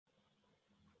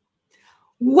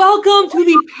Welcome to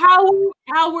the Power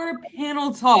Hour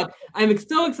Panel Talk. I'm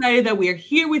so excited that we are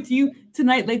here with you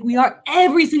tonight, like we are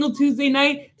every single Tuesday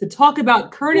night, to talk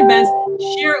about current events,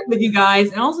 share it with you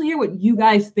guys, and also hear what you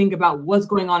guys think about what's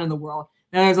going on in the world.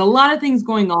 Now, there's a lot of things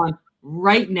going on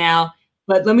right now,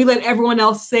 but let me let everyone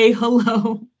else say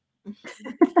hello.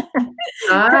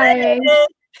 Hi.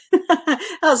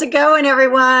 How's it going,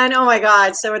 everyone? Oh my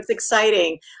God, so it's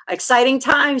exciting. Exciting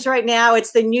times right now.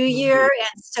 It's the new year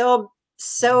and still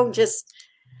so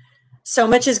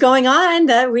much is going on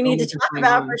that we need to talk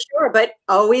about for sure, but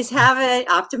always have an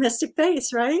optimistic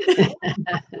face, right?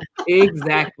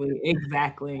 Exactly.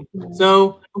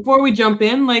 So before we jump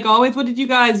in, like always, what did you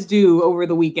guys do over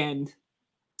the weekend?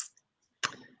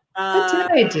 What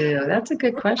did I do? That's a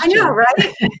good question. I know,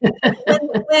 right?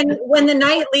 when the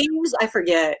night leaves, I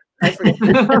forget.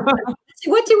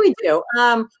 What did we do?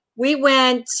 We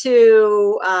went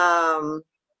to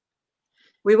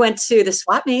the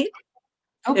swap meet.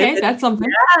 Okay, that's something.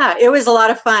 Yeah, it was a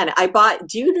lot of fun.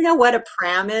 Do you know what a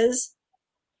pram is?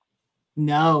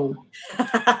 No.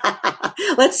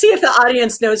 Let's see if the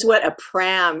audience knows what a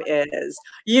pram is.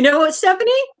 You know what,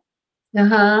 Stephanie?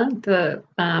 The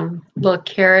little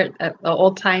carriage,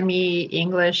 old-timey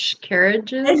English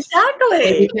carriages. Exactly.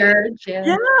 Baby carriage,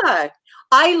 yeah.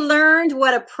 I learned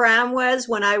what a pram was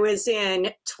when I was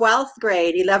in 12th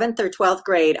grade, 11th or 12th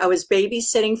grade. I was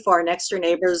babysitting for our next door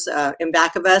neighbors in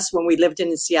back of us when we lived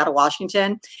in Seattle,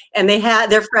 Washington. And they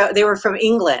were from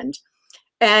England.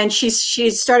 And she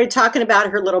started talking about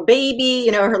her little baby,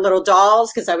 her little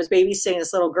dolls, because I was babysitting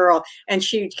this little girl. And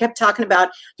she kept talking about,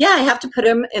 I have to put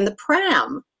him in the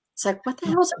pram. It's like, what the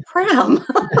hell is a pram?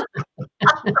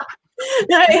 and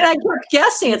I kept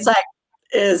guessing. It's like,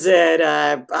 is it,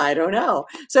 I don't know.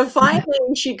 So finally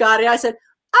she got it. I said,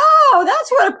 oh, that's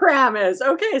what a pram is.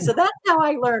 Okay, so that's how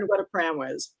I learned what a pram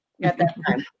was at that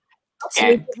time.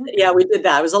 So we did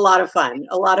that. It was a lot of fun.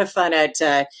 At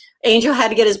Angel had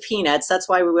to get his peanuts. That's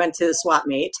why we went to the swap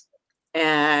meet.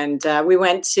 And we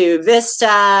went to Vista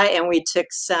and we took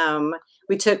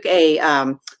a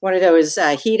one of those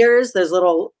heaters, those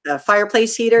little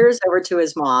fireplace heaters over to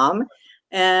his mom.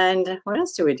 And what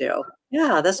else do we do?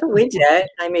 Yeah, that's what we did.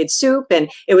 I made soup, and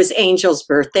it was Angel's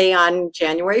birthday on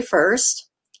January 1st.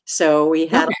 So we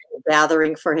had a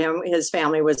gathering for him. His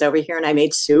family was over here, and I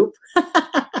made soup. So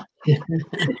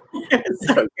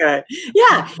good.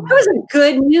 Yeah, it was a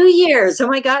good New Year's. Oh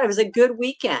my God, it was a good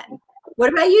weekend.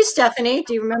 What about you, Stephanie?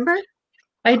 Do you remember?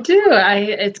 I do.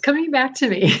 It's coming back to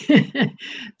me.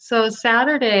 So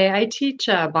Saturday, I teach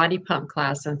a body pump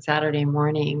class on Saturday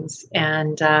mornings,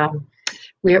 and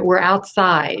we're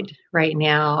outside right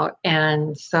now.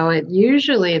 And so it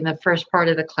usually in the first part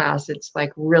of the class, it's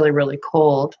like really, really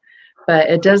cold, but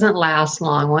it doesn't last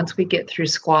long. Once we get through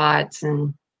squats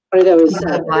and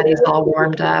the body's all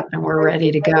warmed up and we're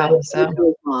ready to go. So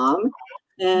mom.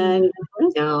 And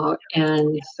so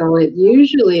it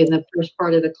usually in the first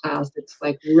part of the class, it's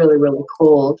like really, really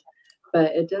cold,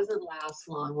 but it doesn't last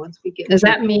long. Once we get Is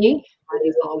that me?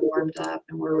 Body's all warmed up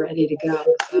and we're ready to go.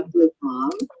 So mom.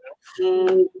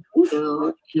 And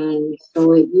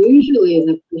so it usually in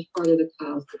the first part of the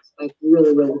class, it's like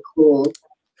really, really cold,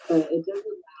 but it doesn't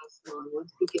last long.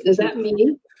 Once we get Is that me?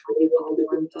 Body's all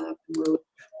warmed up and we're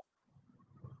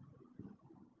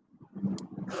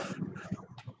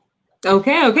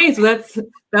Okay. So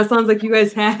that sounds like you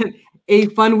guys had a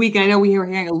fun weekend. I know we were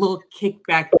hearing a little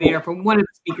kickback there from one of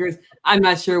the speakers. I'm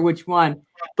not sure which one,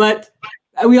 but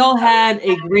we all had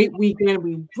a great weekend.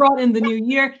 We brought in the new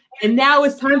year, and now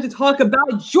it's time to talk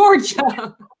about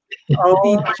Georgia.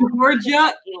 The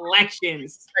Georgia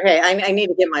elections. Okay, I need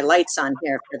to get my lights on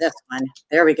here for this one.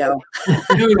 There we go.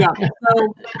 There we go.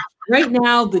 So right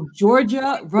now, the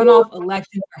Georgia runoff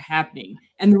elections are happening.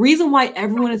 And the reason why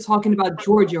everyone is talking about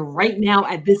Georgia right now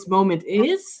at this moment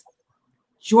is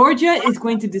Georgia is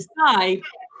going to decide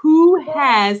who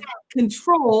has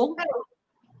control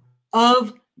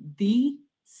of the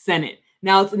Senate.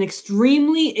 Now, it's an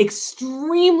extremely,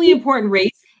 extremely important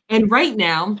race. And right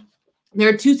now, there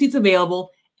are 2 seats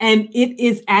available, and it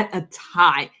is at a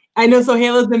tie. I know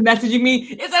Sohaila's been messaging me.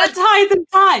 It's at a tie. It's a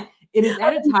tie. It is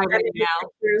at a tie right now.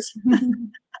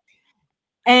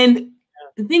 And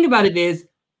the thing about it is,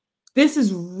 this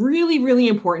is really, really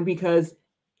important because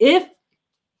if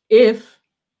it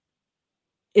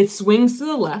swings to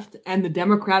the left and the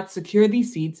Democrats secure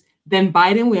these seats, then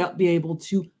Biden will be able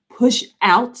to push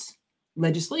out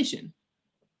legislation.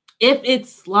 If it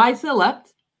slides to the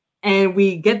left and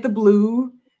we get the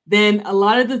blue, then a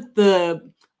lot of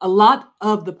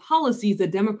the policies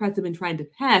that Democrats have been trying to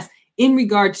pass in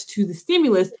regards to the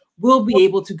stimulus will be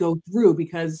able to go through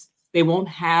because they won't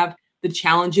have the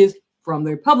challenges from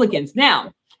the Republicans.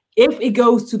 Now, if it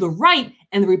goes to the right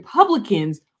and the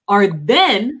Republicans are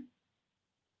then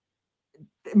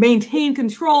maintain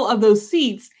control of those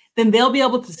seats, then they'll be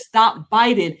able to stop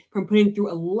Biden from putting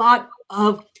through a lot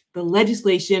of the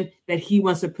legislation that he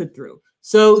wants to put through.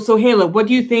 So Hala, what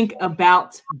do you think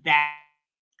about that?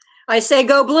 I say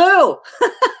go blue.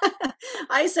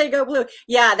 I say go blue.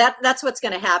 Yeah, that's what's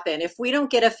going to happen. If we don't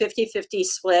get a 50-50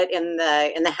 split in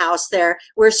the House there,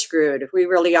 we're screwed. We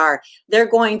really are. They're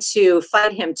going to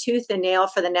fight him tooth and nail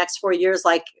for the next 4 years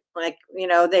like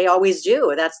they always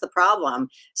do. That's the problem.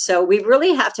 So we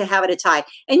really have to have it a tie.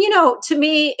 And to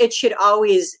me, it should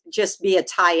always just be a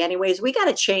tie anyways. We got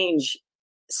to change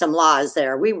some laws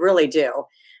there. We really do.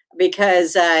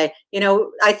 Because, I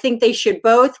think they should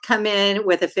both come in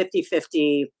with a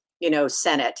 50-50,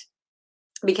 Senate,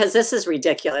 because this is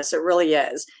ridiculous. It really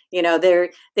is.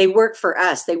 They work for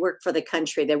us. They work for the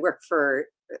country. They work for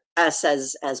us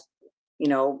as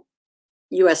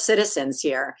U.S. citizens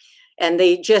here. And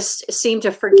they just seem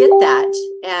to forget that.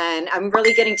 And I'm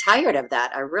really getting tired of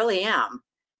that. I really am.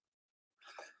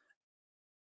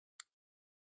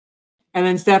 And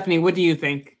then Stephanie, what do you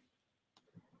think?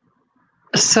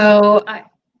 So,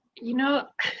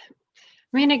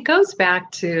 it goes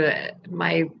back to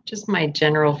my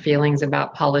general feelings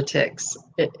about politics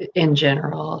in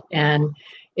general. And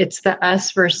it's the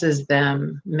us versus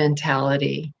them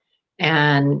mentality.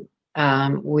 And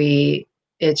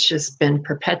it's just been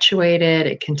perpetuated.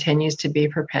 It continues to be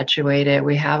perpetuated.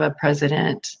 We have a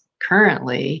president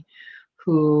currently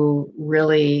who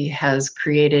really has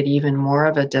created even more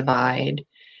of a divide.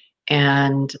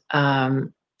 And,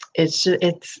 it's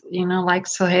like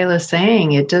Sohaila's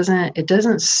saying, it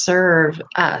doesn't serve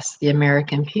us, the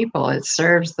American people. It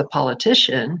serves the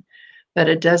politician, but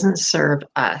it doesn't serve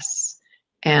us.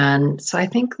 And so I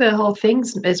think the whole thing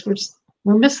is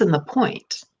we're missing the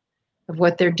point of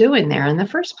what they're doing there in the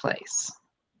first place.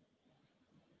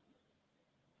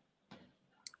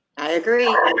 I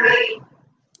agree.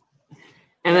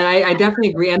 And then I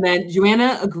definitely agree. And then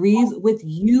Joanna agrees with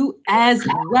you as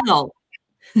well.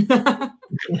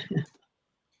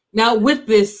 Now, with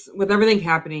everything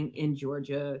happening in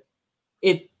Georgia,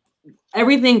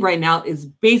 everything right now is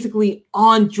basically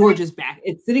on Georgia's back.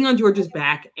 It's sitting on Georgia's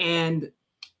back, and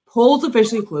polls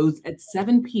officially closed at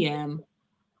 7 p.m.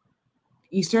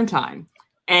 Eastern time.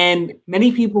 And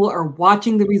many people are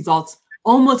watching the results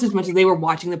almost as much as they were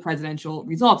watching the presidential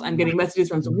results. I'm getting messages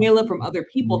from Sohaila, from other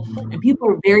people, and people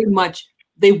are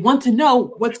they want to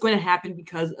know what's going to happen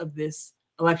because of this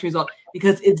election result,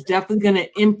 because it's definitely going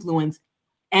to influence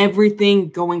everything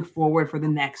going forward for the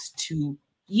next 2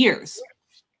 years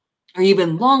or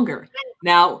even longer.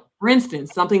 Now, for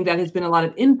instance, something that has been a lot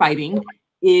of infighting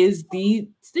is the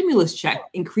stimulus check,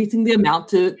 increasing the amount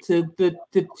to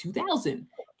 $2,000.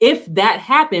 If that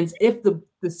happens, if the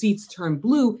seats turn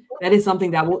blue, that is something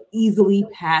that will easily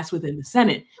pass within the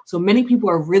Senate. So many people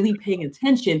are really paying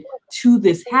attention to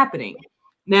this happening.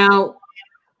 Now,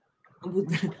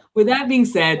 with that being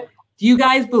said, do you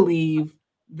guys believe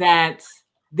that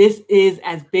this is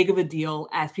as big of a deal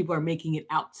as people are making it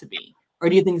out to be? Or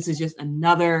do you think this is just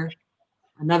another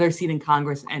seat in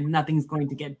Congress and nothing's going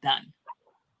to get done?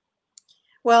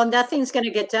 Well, nothing's going to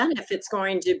get done if it's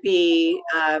going to be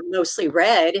mostly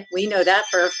red. We know that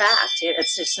for a fact.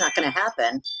 It's just not going to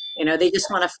happen. They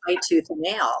just want to fight tooth and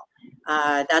nail.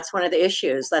 That's one of the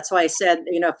issues. That's why I said,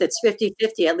 if it's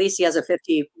 50-50, at least he has a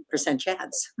 50%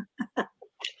 chance.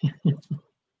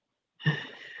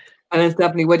 And then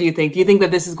Stephanie, what do you think? Do you think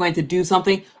that this is going to do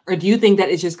something, or do you think that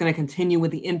it's just going to continue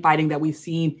with the infighting that we've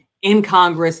seen in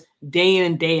Congress day in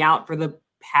and day out for the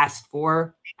past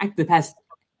 12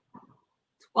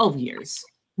 years?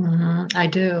 Mm-hmm. I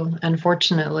do.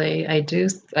 Unfortunately, I do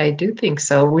think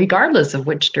so. Regardless of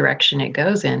which direction it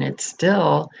goes in, it's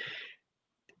still,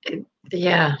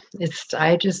 I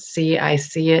see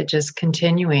it just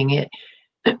continuing.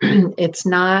 It's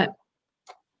not,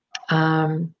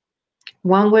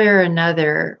 one way or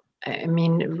another. I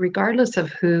mean, regardless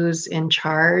of who's in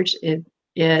charge,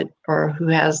 or who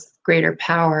has greater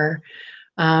power,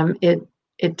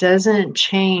 it doesn't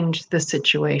change the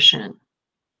situation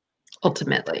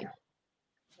ultimately.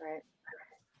 Right.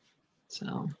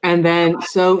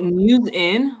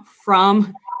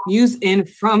 News in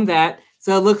from that.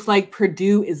 So it looks like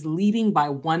Purdue is leading by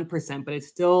 1%, but it's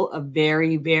still a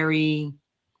very, very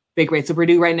big rate. So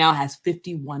Purdue right now has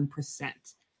 51%.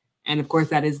 And of course,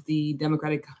 that is the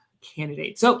Democratic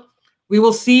candidate. So we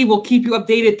will see. We'll keep you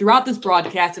updated throughout this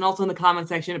broadcast and also in the comment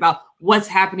section about what's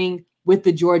happening with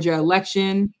the Georgia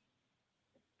election.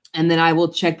 And then I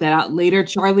will check that out later,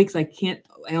 Charlie, because I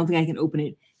don't think I can open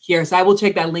it here. So I will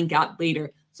check that link out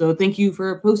later. So So thank you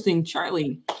for posting,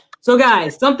 Charlie. So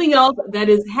guys, something else that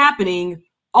is happening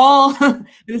all that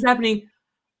is happening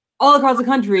all across the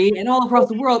country and all across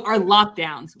the world are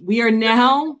lockdowns. We are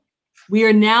now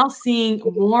seeing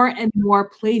more and more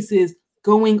places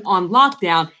going on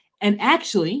lockdown. And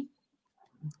actually,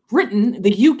 Britain,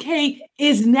 the UK,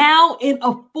 is now in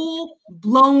a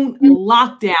full-blown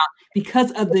lockdown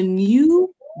because of the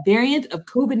new variant of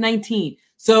COVID-19.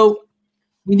 So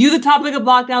we knew the topic of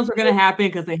lockdowns were going to happen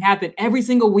because they happen every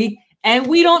single week, and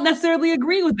we don't necessarily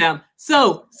agree with them.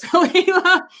 So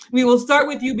Ayla, we will start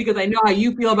with you because I know how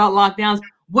you feel about lockdowns.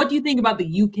 What do you think about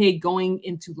the UK going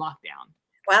into lockdown?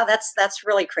 Wow, that's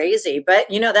really crazy. But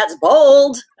that's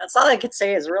bold. That's all I could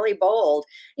say is really bold.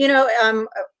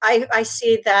 I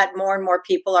see that more and more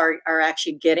people are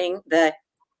actually getting the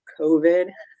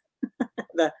COVID,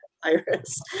 the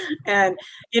virus, and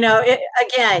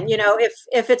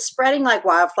if it's spreading like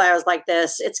wildflowers like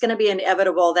this, it's going to be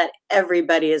inevitable that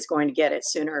everybody is going to get it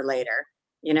sooner or later.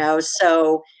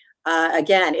 So.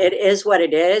 Again, it is what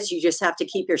it is. You just have to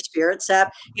keep your spirits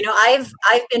up.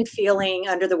 I've been feeling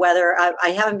under the weather.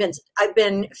 I've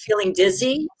been feeling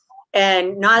dizzy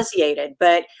and nauseated,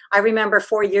 but I remember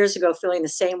 4 years ago feeling the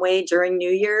same way during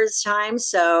New Year's time.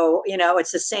 So,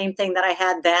 it's the same thing that I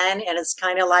had then. And it's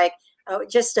kind of like,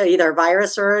 just either a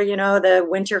virus or, the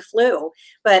winter flu,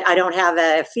 but I don't have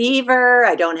a fever.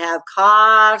 I don't have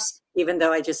coughs, even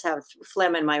though I just have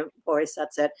phlegm in my voice.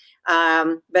 That's it.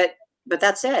 But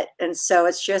that's it. And so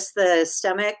it's just the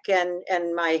stomach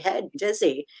and my head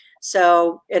dizzy.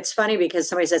 So it's funny because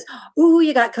somebody says, "Ooh,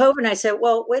 you got COVID." And I said,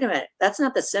 well, wait a minute. That's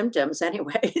not the symptoms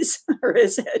anyways, or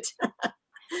is it?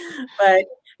 But,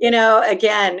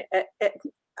 again,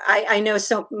 I know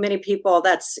so many people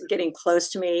that's getting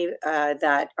close to me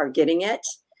that are getting it.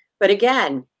 But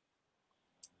again,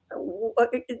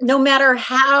 no matter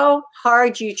how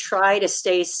hard you try to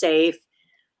stay safe,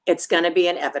 it's going to be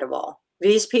inevitable.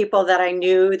 These people that I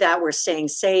knew that were staying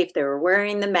safe, they were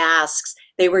wearing the masks,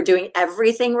 they were doing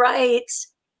everything right,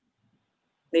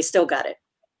 they still got it.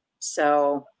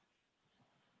 So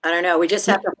I don't know. We just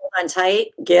have to hold on tight,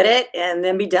 get it, and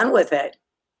then be done with it.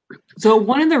 So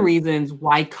one of the reasons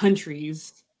why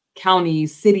countries,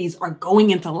 counties, cities are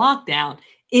going into lockdown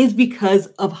is because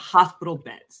of hospital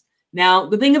beds. Now,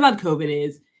 the thing about COVID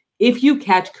is if you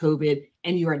catch COVID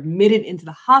and you're admitted into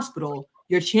the hospital,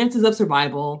 your chances of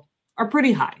survival are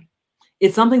pretty high.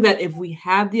 It's something that if we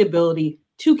have the ability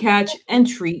to catch and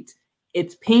treat,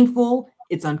 it's painful,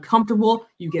 it's uncomfortable,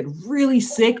 you get really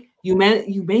sick, you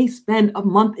may spend a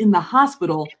month in the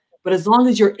hospital, but as long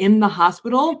as you're in the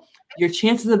hospital, your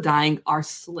chances of dying are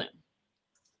slim.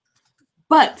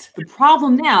 But the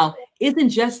problem now isn't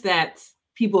just that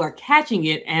people are catching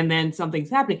it and then something's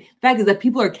happening. The fact is that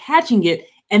people are catching it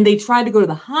and they try to go to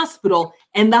the hospital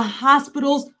and the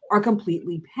hospitals are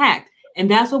completely packed. And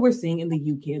that's what we're seeing in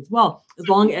the UK as well, as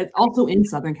long as also in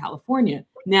Southern California.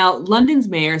 Now, London's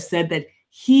mayor said that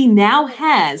he now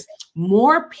has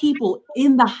more people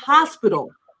in the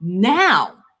hospital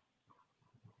now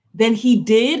than he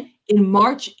did in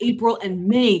March, April, and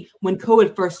May when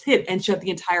COVID first hit and shut the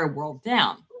entire world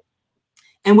down.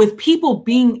 And with people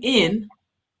being in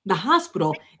the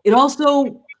hospital, it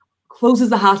also closes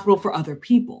the hospital for other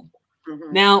people.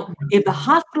 Mm-hmm. Now, if the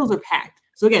hospitals are packed,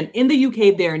 so again, in the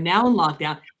UK, they're now in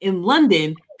lockdown. In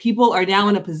London, people are now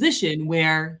in a position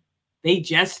where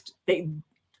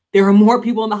there are more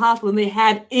people in the hospital than they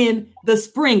had in the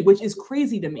spring, which is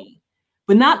crazy to me.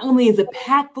 But not only is it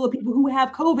packed full of people who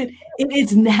have COVID, it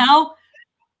is now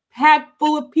packed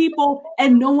full of people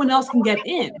and no one else can get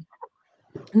in.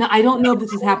 Now, I don't know if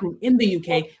this is happening in the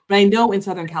UK, but I know in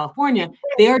Southern California,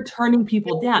 they are turning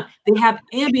people down. They have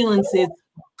ambulances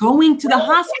going to the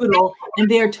hospital and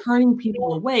they are turning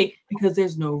people away because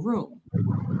there's no room.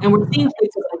 And we're seeing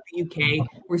places like the UK,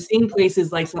 we're seeing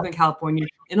places like Southern California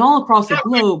and all across the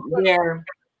globe where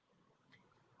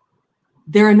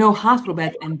there are no hospital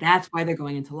beds, and that's why they're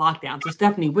going into lockdown. So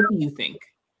Stephanie, what do you think?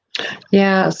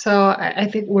 Yeah, so I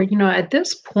think we're, at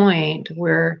this point,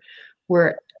 we're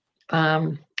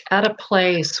at a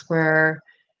place where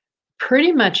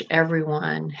pretty much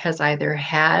everyone has either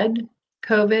had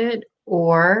COVID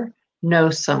or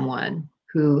knows someone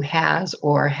who has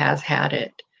or has had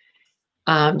it.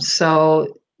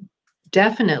 So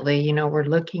definitely, we're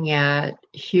looking at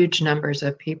huge numbers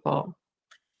of people.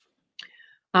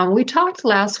 We talked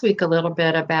last week a little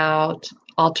bit about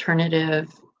alternative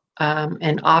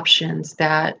and options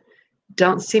that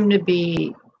don't seem to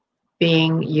be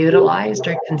being utilized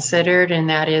or considered, and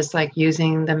that is like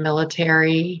using the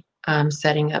military,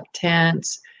 setting up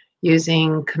tents,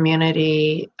 using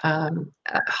community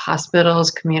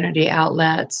hospitals, community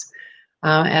outlets,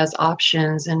 as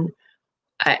options. And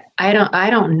I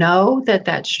don't know that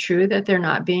that's true, that they're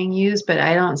not being used, but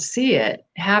I don't see it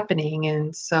happening.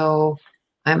 And so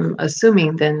I'm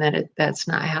assuming then that that's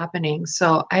not happening.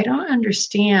 So I don't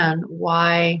understand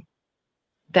why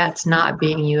that's not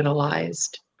being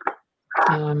utilized,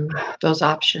 those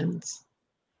options.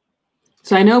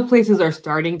 So I know places are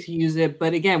starting to use it,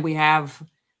 but again, we have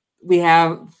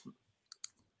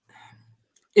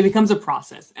it becomes a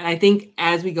process. And I think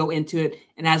as we go into it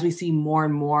and as we see more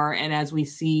and more, and as we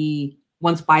see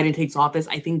once Biden takes office,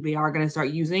 I think they are going to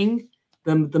start using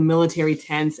the military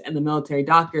tents and the military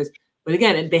doctors. But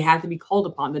again, they have to be called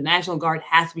upon. The National Guard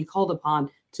has to be called upon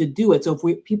to do it. So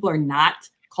if people are not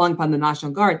calling upon the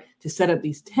National Guard to set up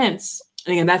these tents,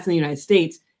 and again, that's in the United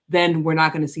States, then we're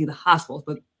not going to see the hospitals,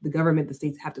 but the government, the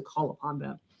states have to call upon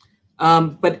them.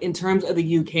 But in terms of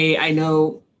the UK, I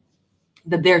know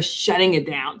that they're shutting it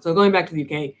down. So going back to the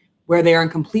UK, where they are in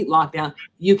complete lockdown,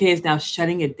 the UK is now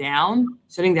shutting down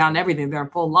everything. They're in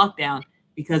full lockdown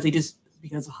because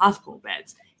of hospital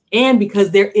beds. And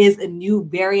because there is a new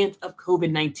variant of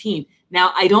COVID-19.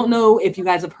 Now, I don't know if you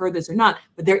guys have heard this or not,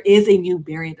 but there is a new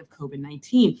variant of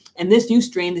COVID-19. And this new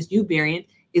strain, this new variant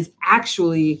is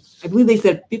actually, I believe they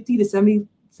said 50 to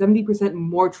 70%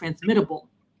 more transmittable.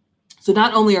 So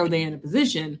not only are they in a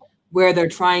position where they're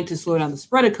trying to slow down the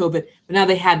spread of COVID, but now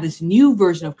they have this new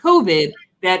version of COVID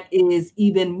that is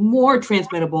even more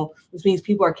transmittable, which means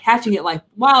people are catching it like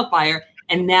wildfire.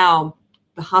 And now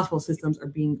the hospital systems are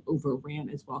being overran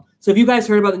as well. So have you guys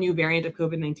heard about the new variant of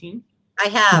COVID-19? I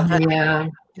have. Yeah. I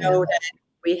know that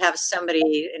we have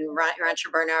somebody in Rancho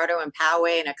Bernardo and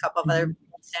Poway and a couple of other in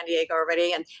San Diego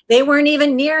already, and they weren't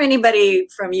even near anybody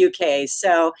from UK.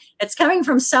 So it's coming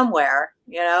from somewhere,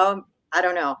 I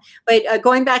don't know. But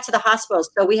going back to the hospitals,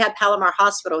 so we had Palomar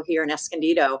Hospital here in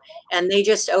Escondido, and they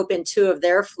just opened 2 of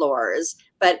their floors,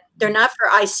 but they're not for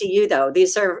ICU though.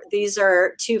 These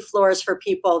are 2 floors for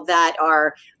people that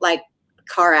are like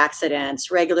car accidents,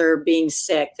 regular being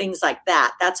sick, things like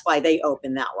that. That's why they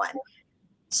opened that one.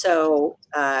 So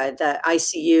the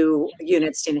ICU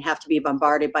units didn't have to be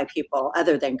bombarded by people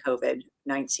other than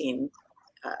COVID-19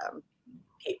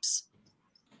 peeps.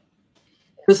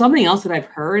 So something else that I've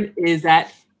heard is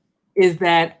that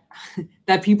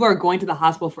people are going to the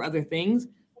hospital for other things.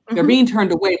 They're being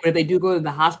turned away, but if they do go to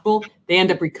the hospital, they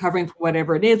end up recovering for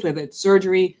whatever it is, whether it's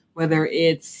surgery, whether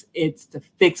it's to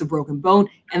fix a broken bone,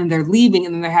 and then they're leaving,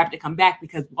 and then they're having to come back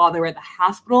because while they're at the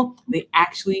hospital, they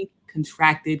actually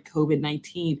contracted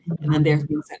COVID-19, and then they're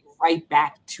being sent right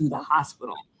back to the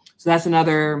hospital. So that's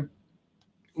another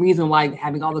reason why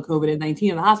having all the COVID-19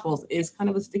 in the hospitals is kind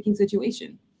of a sticking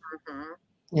situation.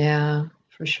 Yeah,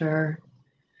 for sure.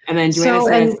 And then Joanna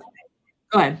says,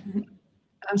 go ahead.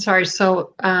 I'm sorry.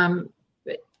 So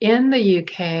in the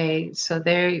UK, so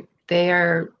they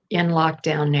are in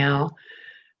lockdown now.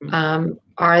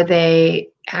 Are they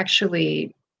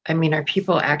actually, are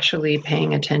people actually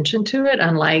paying attention to it?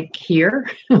 Unlike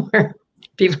here, where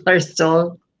people are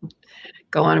still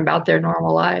going about their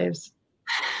normal lives.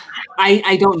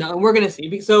 I don't know. And we're going to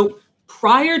see. So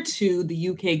prior to the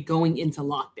UK going into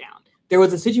lockdown, there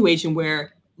was a situation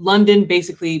where London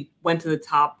basically went to the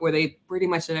top where they pretty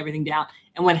much shut everything down.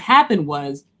 And what happened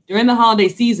was during the holiday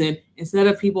season, instead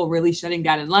of people really shutting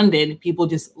down in London, people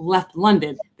just left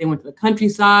London. They went to the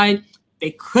countryside.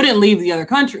 They couldn't leave the other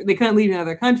country. They couldn't leave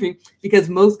another country because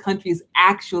most countries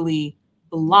actually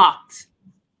blocked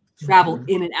travel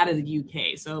in and out of the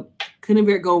UK. So couldn't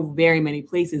go very many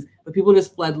places, but people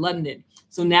just fled London.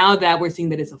 So now that we're seeing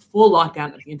that it's a full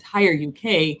lockdown of the entire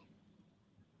UK,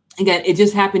 again, it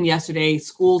just happened yesterday.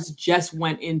 Schools just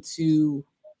went into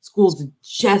completely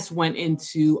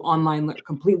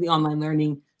online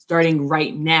learning starting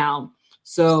right now.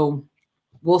 So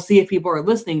we'll see if people are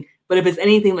listening. But if it's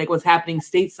anything like what's happening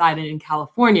stateside and in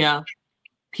California,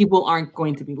 people aren't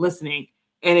going to be listening.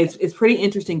 And it's pretty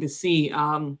interesting to see.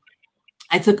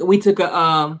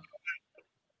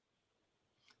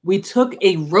 We took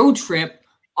a road trip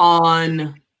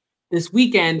on this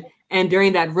weekend, and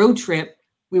during that road trip,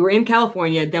 we were in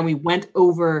California. Then we went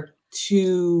to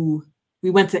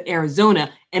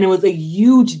Arizona, and it was a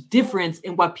huge difference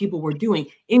in what people were doing.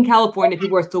 In California,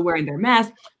 people are still wearing their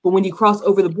masks, but when you cross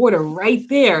over the border right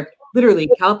there, literally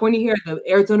California here, the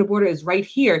Arizona border is right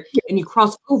here, and you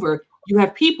cross over, you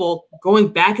have people going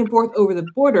back and forth over the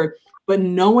border, but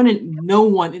no one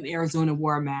in Arizona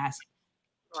wore a mask.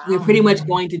 Wow. We were pretty much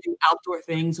going to do outdoor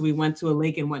things. We went to a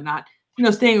lake and whatnot,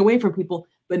 staying away from people,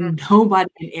 but nobody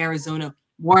in Arizona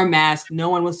wore a mask. No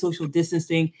one was social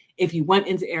distancing. If you went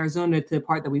into Arizona to the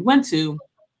part that we went to,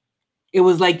 it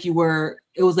was like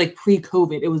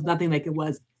pre-COVID. It was nothing like it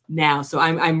was now. So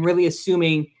I'm really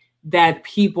assuming that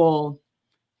people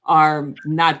are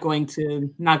not going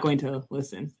to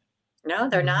listen. No,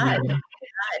 they're not.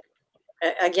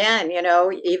 Again,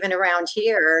 even around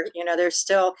here, there's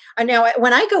still, I know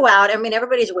when I go out, I mean,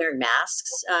 everybody's wearing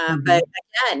masks, but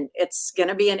again, it's going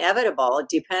to be inevitable. It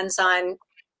depends on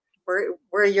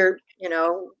where you're,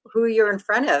 who you're in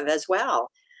front of as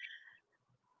well.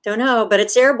 Don't know, but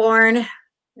it's airborne.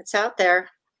 It's out there.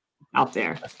 Out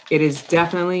there. It is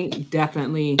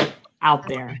definitely out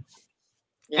there.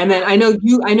 Yeah. And then I know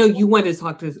you wanted to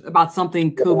talk to us about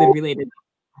something COVID related.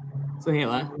 So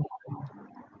Hayla.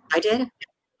 I did.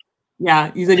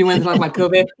 Yeah, you said you wanted to talk about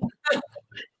COVID.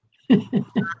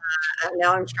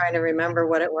 Now I'm trying to remember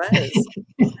what it was.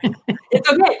 It's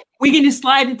okay. We can just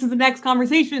slide into the next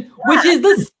conversation, which is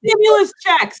the stimulus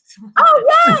checks. Oh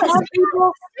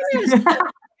yes.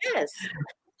 Yes.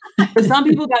 Some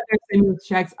people got their stimulus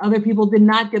checks. Other people did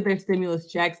not get their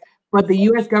stimulus checks. But the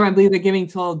U.S. government, I believe they're giving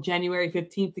till January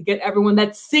 15th to get everyone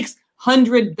that $600.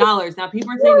 Now,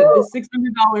 people are saying that this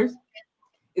 $600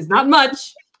 is not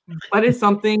much, but it's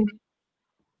something.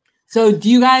 So do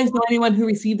you guys know anyone who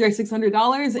received their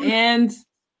 $600? And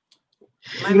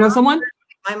you know someone?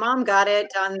 My mom got it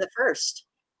on the 1st.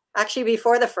 Actually,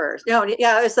 before the 1st. No,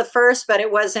 yeah, it was the 1st, but it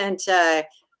wasn't,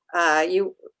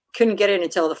 you couldn't get it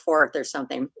until the 4th or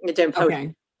something. It didn't post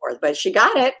the 4th, but she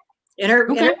got it in her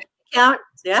account.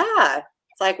 Yeah.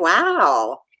 It's like,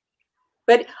 wow.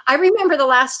 But I remember the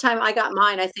last time I got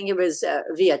mine, I think it was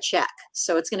via check.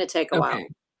 So it's going to take a while.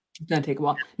 It's going to take a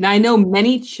while. Now, I know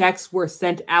many checks were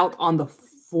sent out on the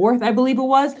 4th, I believe it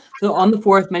was. So on the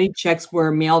 4th, many checks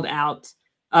were mailed out.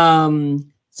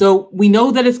 So we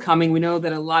know that it's coming. We know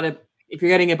that if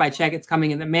you're getting it by check, it's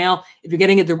coming in the mail. If you're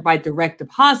getting it by direct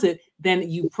deposit, then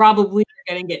you probably are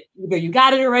getting it. Either you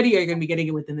got it already or you're going to be getting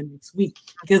it within the next week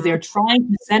because they're trying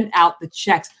to send out the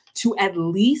checks to at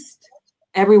least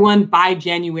everyone by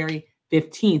January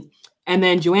 15th. And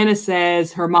then Joanna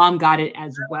says her mom got it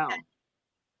as well.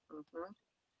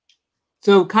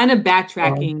 So kind of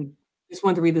backtracking, just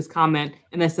wanted to read this comment,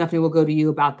 and then Stephanie will go to you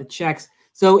about the checks.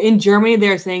 So in Germany,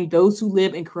 they're saying those who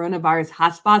live in coronavirus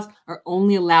hotspots are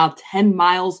only allowed 10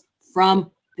 miles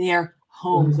from their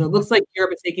home. So it looks like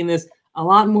Europe is taking this a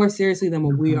lot more seriously than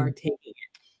what we are taking it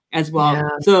as well. Yeah.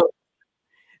 So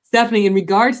Stephanie, in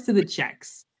regards to the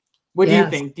checks, what do you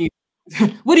think?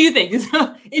 What do you think?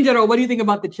 In general, what do you think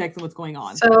about the checks and what's going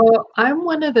on? So I'm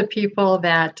one of the people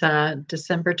that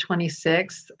December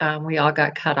 26th, we all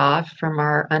got cut off from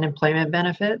our unemployment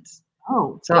benefits.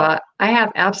 Oh, so I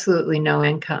have absolutely no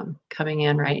income coming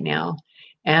in right now.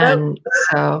 And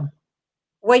so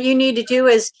what you need to do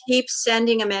is keep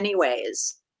sending them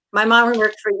anyways. My mom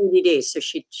worked for EDD, so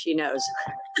she knows.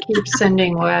 Keep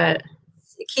sending what?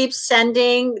 Keep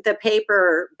sending the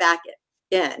paper back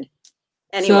in.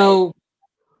 Anyway.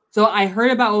 So I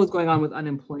heard about what was going on with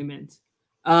unemployment.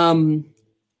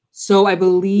 So I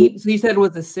believe, so you said it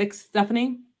was the 6th,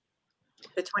 Stephanie?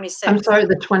 The 26th. I'm sorry,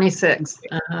 the 26th.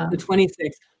 The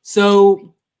 26th.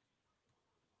 So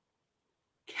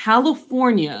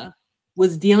California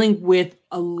was dealing with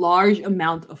a large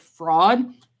amount of fraud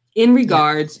in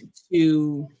regards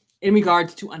to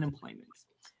unemployment.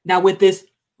 Now, with this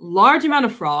large amount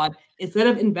of fraud, instead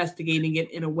of investigating it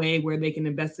in a way where they can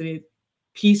investigate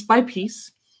piece by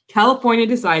piece, California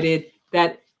decided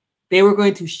that they were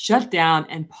going to shut down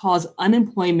and pause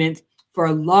unemployment for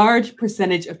a large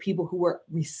percentage of people who were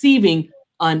receiving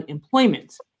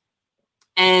unemployment.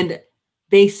 And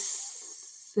they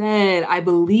said, I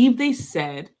believe they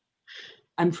said,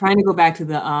 I'm trying to go back to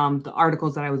the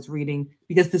articles that I was reading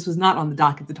because this was not on the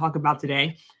docket to talk about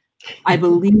today. I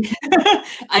believe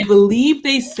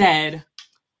they said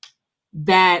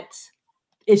that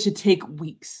it should take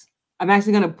weeks. I'm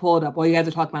actually going to pull it up. While you guys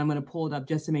are talking about it, I'm going to pull it up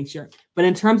just to make sure. But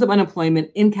in terms of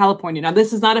unemployment in California, now this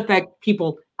does not affect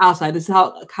people outside. This is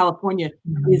how California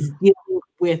is dealing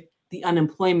with the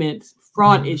unemployment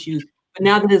fraud issues. But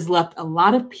now that has left a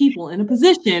lot of people in a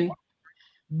position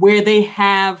where they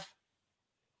have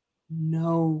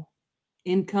no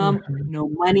income, no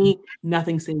money,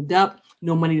 nothing saved up,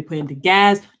 no money to put into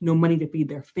gas, no money to feed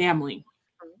their family.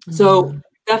 So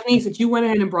Stephanie, since you went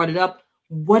ahead and brought it up,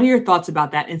 what are your thoughts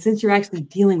about that? And since you're actually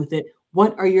dealing with it,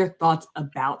 what are your thoughts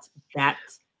about that?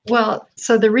 Well,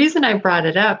 so the reason I brought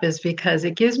it up is because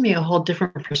it gives me a whole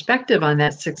different perspective on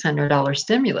that $600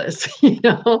 stimulus.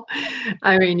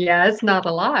 I mean, yeah, it's not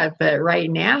a lot, but right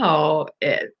now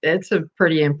it's a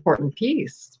pretty important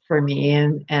piece for me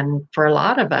and for a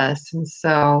lot of us. And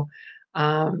so,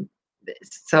 I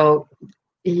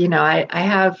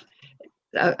have,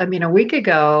 I mean, a week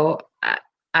ago,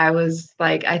 I was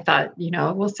like, I thought,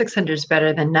 well, 600 is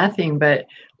better than nothing, but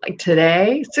like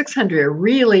today, 600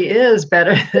 really is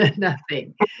better than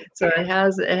nothing. So it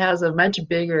has a much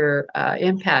bigger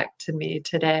impact to me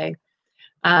today.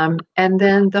 And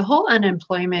then the whole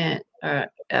unemployment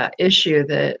issue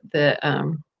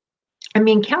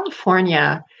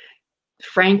California,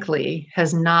 frankly,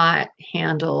 has not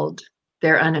handled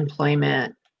their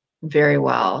unemployment very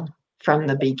well from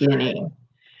the beginning.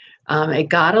 It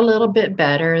got a little bit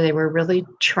better. They were really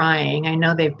trying. I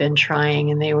know they've been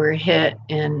trying, and they were hit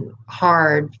in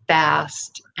hard,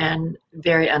 fast, and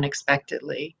very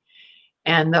unexpectedly.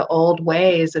 And the old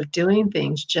ways of doing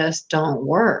things just don't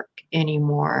work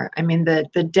anymore. I mean,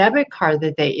 the debit card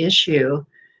that they issue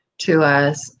to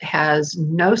us has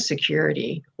no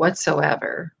security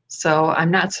whatsoever. So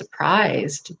I'm not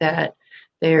surprised that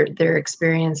they're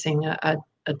experiencing a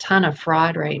ton of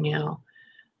fraud right now.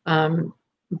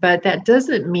 But that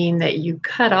doesn't mean that you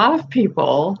cut off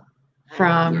people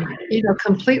from,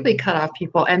 completely cut off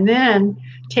people and then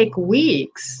take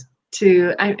weeks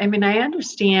to, I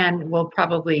understand we'll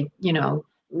probably,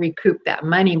 recoup that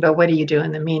money, but what do you do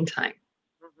in the meantime?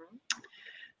 Mm-hmm.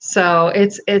 So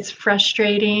it's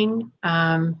frustrating.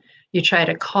 You try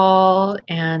to call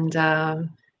and,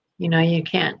 you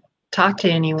can't talk to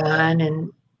anyone.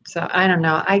 And so I don't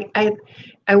know.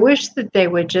 I wish that they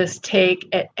would just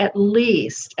take at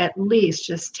least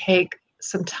just take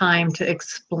some time to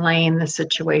explain the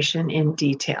situation in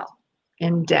detail,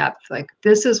 in depth. Like,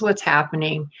 this is what's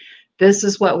happening. This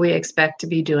is what we expect to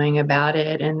be doing about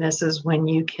it. And this is when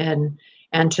you can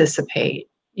anticipate.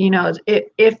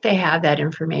 If they have that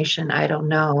information, I don't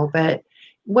know. But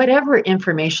whatever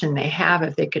information they have,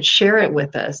 if they could share it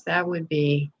with us, that would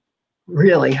be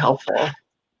really helpful. I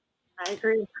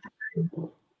agree.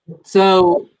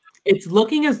 So it's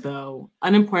looking as though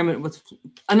unemployment was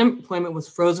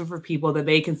frozen for people that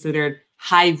they considered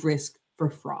high risk for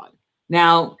fraud.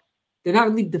 Now, they're not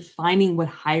really defining what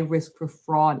high risk for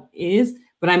fraud is,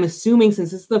 but I'm assuming,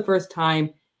 since this is the first time,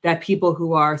 that people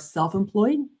who are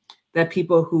self-employed, that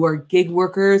people who are gig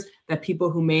workers, that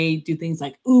people who may do things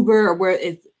like Uber, or where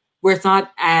it's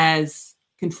not as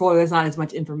controlled, there's not as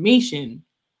much information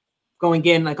going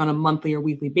in like on a monthly or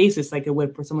weekly basis like it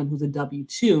would for someone who's a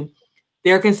W-2,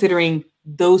 they're considering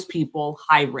those people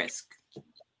high risk.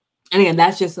 And again,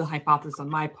 that's just a hypothesis on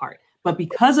my part. But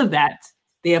because of that,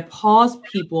 they have paused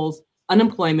people's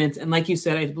unemployment. And like you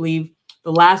said, I believe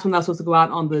the last one that was supposed to go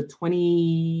out on the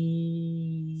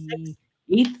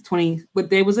 28th, what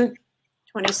day was it?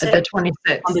 26th. The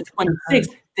 26th. On the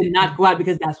 26th did not go out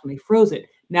because that's when they froze it.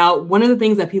 Now, one of the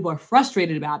things that people are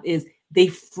frustrated about is they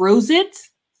froze it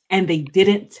and they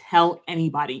didn't tell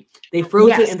anybody. They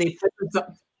froze it and they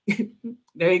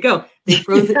there you go. They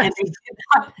froze it and they did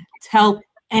not tell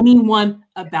anyone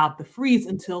about the freeze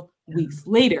until weeks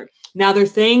later. Now they're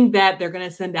saying that they're going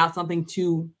to send out something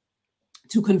to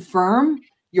confirm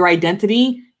your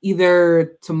identity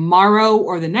either tomorrow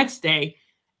or the next day.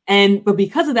 But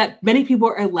because of that, many people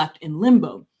are left in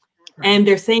limbo. Right. And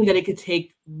they're saying that it could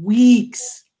take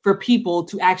weeks for people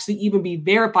to actually even be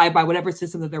verified by whatever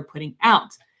system that they're putting out.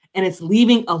 And it's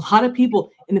leaving a lot of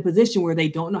people in a position where they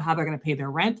don't know how they're going to pay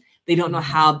their rent. They don't know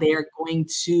how they're going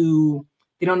to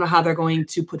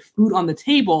put food on the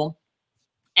table.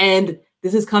 And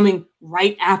this is coming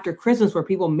right after Christmas, where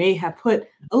people may have put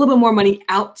a little bit more money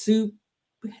out to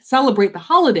celebrate the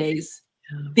holidays,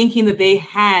 thinking that they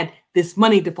had this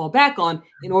money to fall back on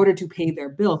in order to pay their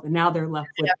bills. And now they're left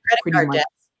with credit card debt.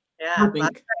 Yeah,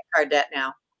 credit card debt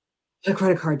now. A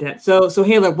credit card debt. So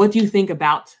Hayla, what do you think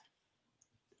about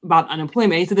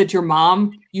unemployment? You said that your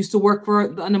mom used to work for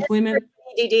the unemployment.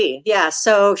 EDD. Yeah.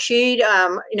 So she,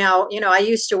 I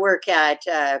used to work at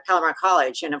Palomar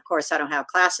College, and of course I don't have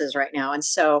classes right now. And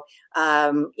so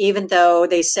even though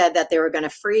they said that they were going to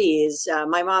freeze,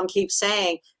 my mom keeps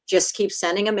saying, just keep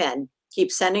sending them in,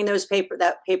 keep sending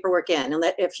that paperwork in. And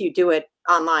if you do it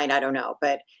online, I don't know,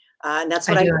 but and that's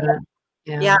what I did.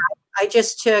 Yeah. I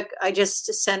just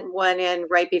sent one in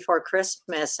right before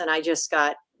Christmas, and I just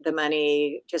got the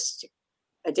money just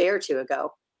a day or two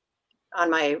ago on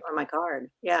my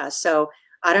card. Yeah. So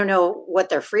I don't know what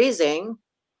they're freezing.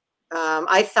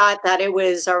 I thought that it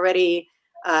was already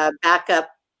back up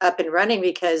and running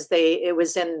because it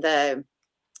was in the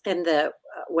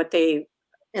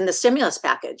stimulus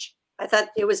package. I thought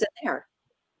it was in there.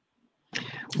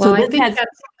 Well, I think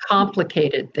that's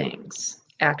complicated things,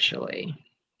 actually.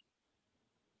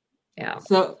 Yeah.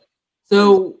 So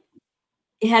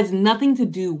it has nothing to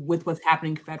do with what's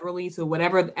happening federally. So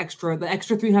whatever the extra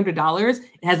 $300, it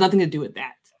has nothing to do with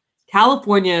that.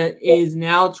 California is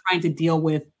now trying to deal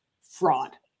with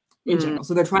fraud in general.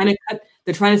 So they're trying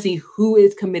They're trying to see who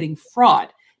is committing fraud.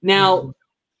 Now,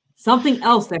 something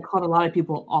else that caught a lot of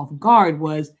people off guard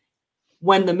was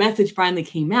when the message finally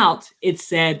came out, it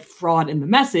said fraud in the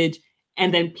message.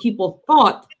 And then people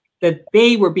thought that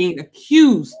they were being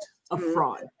accused of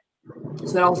fraud.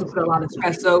 So that also put a lot of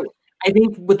stress. So I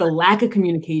think with the lack of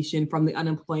communication from the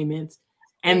unemployment,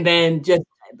 and then just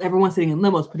everyone sitting in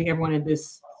limos, putting everyone in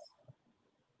this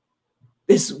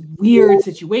weird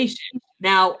situation.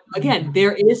 Now, again,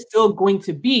 there is still going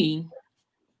to be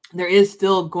the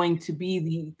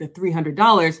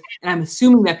 $300, and I'm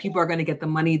assuming that people are going to get the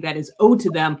money that is owed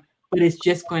to them, but it's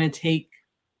just going to take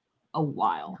a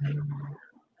while.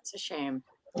 It's a shame.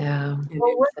 Yeah.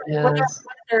 Well, what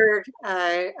are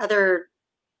other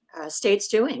states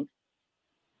doing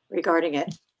regarding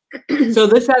it? So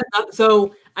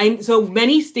so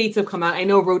many states have come out. I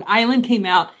know Rhode Island came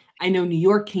out. I know New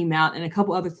York came out, and a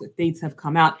couple other states have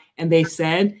come out, and they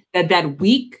said that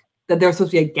week that there's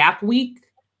supposed to be a gap week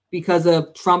because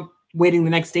of Trump waiting the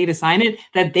next day to sign it,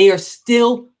 that they are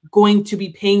still going to be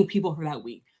paying people for that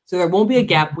week. So there won't be a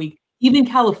gap week. Even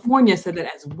California said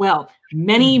that as well.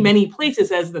 Many places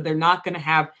says that they're not going to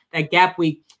have that gap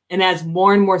week. And as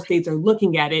more and more states are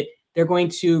looking at it, they're going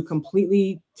to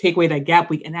completely take away that gap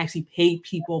week and actually pay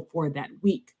people for that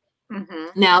week.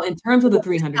 Now, in terms of the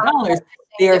 $300,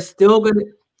 they are still going to.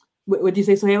 What did you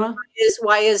say, Sohaila?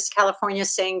 Why is California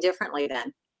saying differently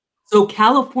then? So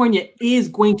California is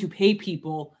going to pay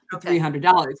people the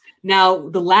 $300. Now,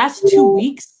 the last 2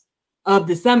 weeks of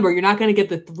December, you're not going to get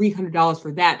the $300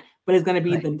 for that, but it's going to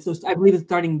be so I believe it's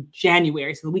starting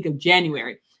January, so the week of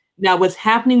January. Now, what's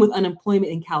happening with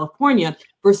unemployment in California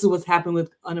versus what's happening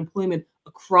with unemployment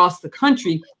across the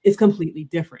country is completely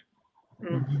different.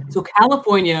 So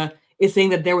California is saying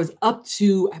that there was up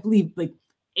to, I believe, like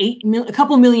a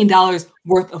couple $1 million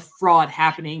worth of fraud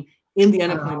happening in the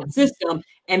unemployment system,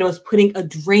 and it was putting a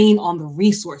drain on the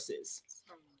resources.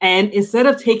 And instead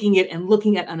of taking it and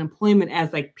looking at unemployment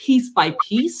as like piece by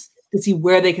piece to see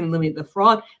where they can eliminate the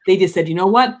fraud, they just said, you know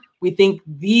what? We think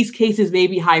these cases may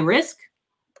be high risk,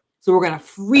 so we're going to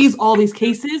freeze all these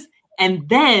cases, and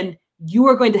then you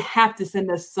are going to have to send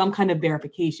us some kind of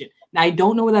verification. Now, I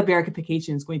don't know what that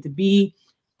verification is going to be.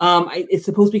 It's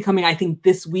supposed to be coming, I think,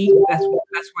 this week. That's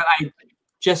what I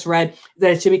just read,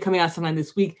 that it should be coming out sometime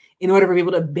this week in order for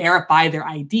people to verify their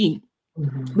ID.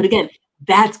 But again,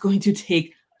 that's going to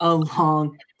take a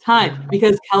long time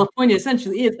because California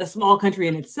essentially is a small country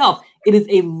in itself. It is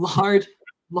a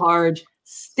large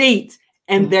state,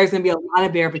 and there's going to be a lot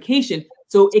of verification.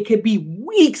 So it could be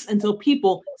weeks until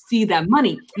people see that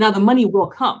money. Now, the money will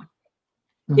come.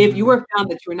 If you are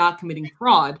found that you're not committing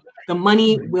fraud, the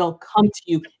money will come to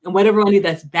you. And whatever money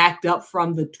that's backed up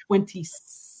from the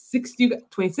 26,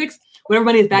 whatever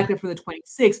money is backed up from the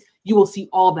 26, you will see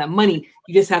all that money.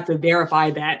 You just have to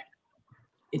verify that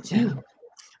it's you.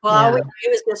 Well, all we can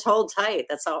do is just hold tight.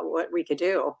 That's all what we could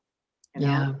do. You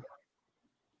know?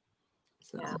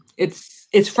 So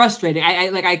it's frustrating.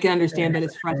 I can understand that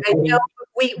it's frustrating. I know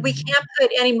we can't put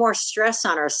any more stress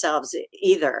on ourselves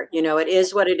either. You know, it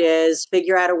is what it is.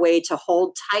 Figure out a way to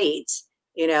hold tight.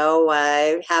 You know,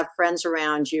 have friends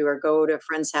around you or go to a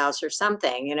friend's house or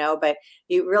something. You know, but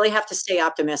you really have to stay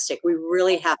optimistic. We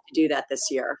really have to do that this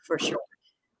year for sure.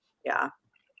 Yeah,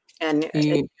 and.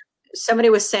 Somebody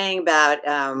was saying about,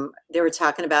 they were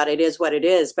talking about it is what it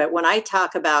is. But when I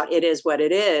talk about it is what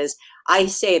it is, I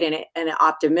say it in an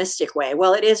optimistic way.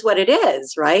 Well, it is what it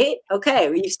is, right?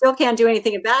 Okay, you still can't do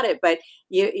anything about it, but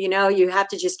you know, you have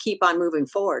to just keep on moving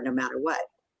forward no matter what.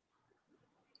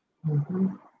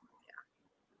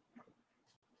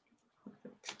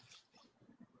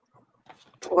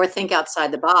 Or think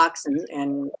outside the box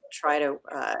and try to,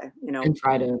 you know,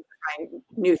 try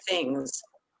new things.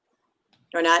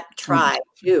 Or not try,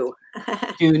 do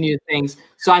new things.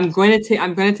 So I'm going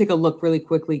to take a look really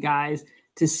quickly, guys,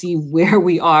 to see where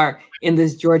we are in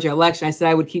this Georgia election. I said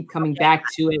I would keep coming back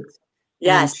to it.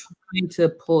 Yes. I'm trying to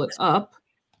pull it up.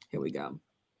 Here we go.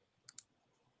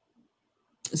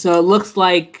 So it looks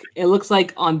like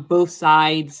on both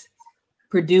sides,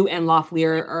 Perdue and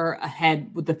Loeffler are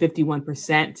ahead with the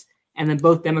 51%, and then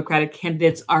both Democratic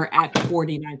candidates are at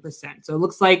 49%. So it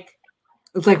looks like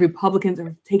Republicans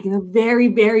are taking a very,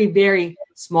 very, very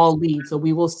small lead. So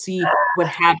we will see what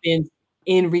happens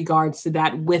in regards to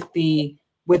that with the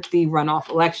runoff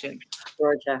election.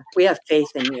 Georgia, we have faith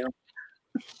in you.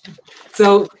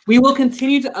 So we will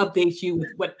continue to update you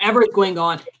with whatever is going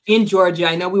on in Georgia.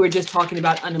 I know we were just talking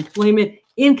about unemployment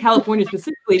in California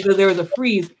specifically, so there was a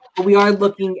freeze, but we are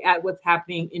looking at what's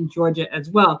happening in Georgia as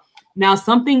well. Now,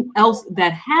 something else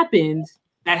that happened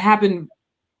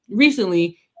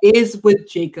recently is with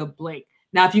Jacob Blake.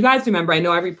 Now, if you guys remember, I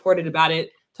know I reported about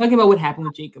it, talking about what happened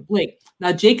with Jacob Blake.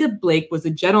 Now, Jacob Blake was a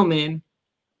gentleman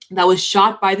that was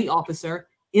shot by the officer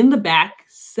in the back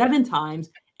 7 times,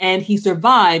 and he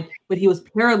survived, but he was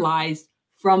paralyzed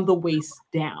from the waist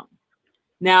down.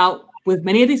 Now, with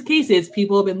many of these cases,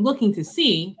 people have been looking to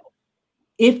see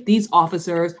if these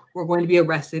officers were going to be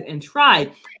arrested and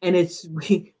tried. And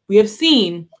we have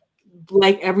seen,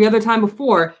 like every other time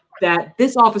before, that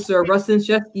this officer, Rustin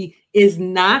Shesky, is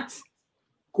not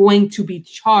going to be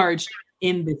charged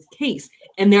in this case.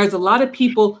 And there's a lot of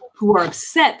people who are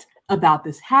upset about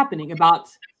this happening, about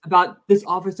this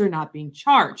officer not being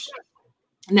charged.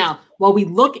 Now, while we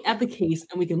look at the case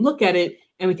and we can look at it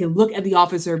and we can look at the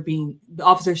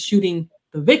officer shooting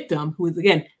the victim, who is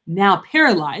again now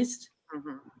paralyzed,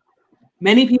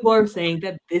 many people are saying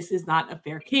that this is not a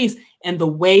fair case, and the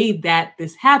way that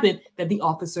this happened, that the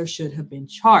officer should have been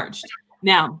charged.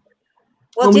 Now,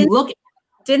 well,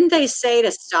 didn't they say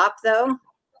to stop though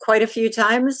quite a few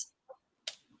times?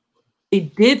 They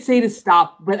did say to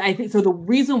stop, but I think so. The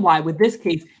reason why with this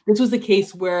case, this was the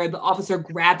case where the officer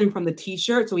grabbed him from the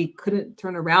t-shirt so he couldn't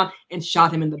turn around and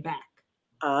shot him in the back.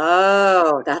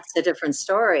 Oh, that's a different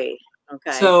story.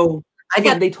 Okay. So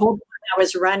again, they told I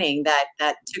was running that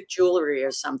took jewelry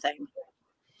or something.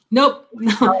 Nope.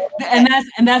 No. And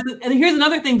here's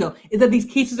another thing though, is that these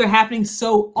cases are happening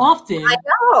so often. I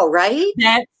know, right?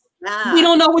 That we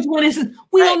don't know which one is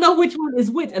don't know which one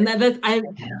is which. And that's I'm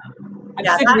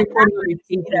sick of reporting on these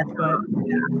cases,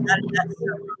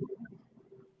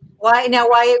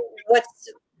 but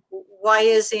why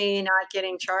is he not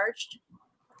getting charged?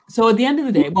 So at the end of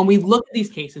the day, when we look at these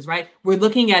cases, right, we're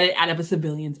looking at it out of a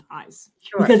civilian's eyes.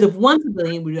 Sure. Because if one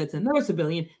civilian would do that to another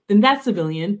civilian, then that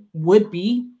civilian would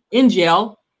be in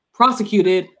jail,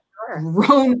 prosecuted,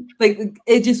 thrown. Like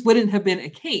it just wouldn't have been a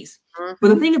case. But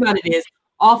the thing about it is,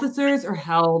 officers are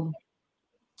held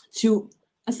to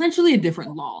essentially a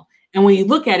different law. And when you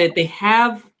look at it, they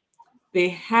have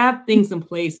things in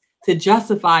place to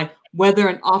justify whether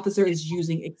an officer is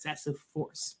using excessive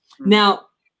force. Now,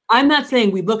 I'm not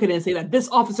saying we look at it and say that this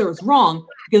officer is wrong,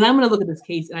 because I'm going to look at this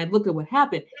case and I looked at what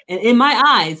happened. And in my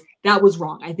eyes, that was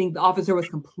wrong. I think the officer was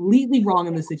completely wrong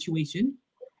in this situation.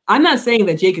 I'm not saying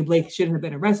that Jacob Blake shouldn't have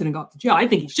been arrested and got to jail. I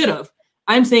think he should have.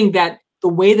 I'm saying that the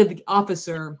way that the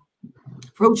officer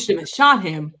approached him and shot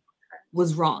him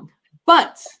was wrong.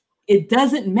 But it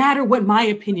doesn't matter what my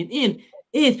opinion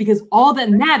is, because all that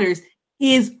matters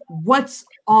is what's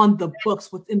on the books,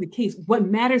 what's in the case. What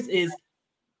matters is,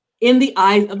 in the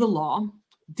eyes of the law,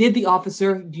 did the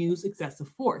officer use excessive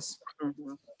force?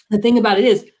 The thing about it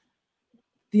is,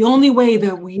 the only way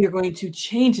that we are going to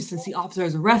change it since the officer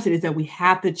is arrested is that we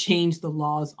have to change the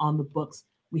laws on the books.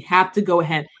 We have to go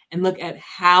ahead and look at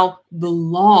how the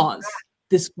laws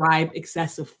describe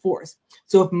excessive force.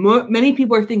 So if many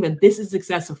people are thinking that this is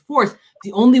excessive force,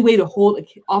 the only way to hold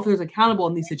officers accountable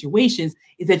in these situations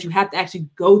is that you have to actually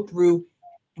go through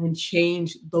and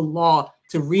change the law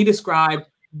to redescribe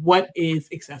what is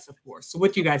excessive force. So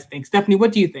what do you guys think? Stephanie,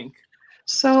 what do you think?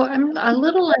 So I'm a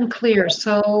little unclear.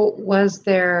 So was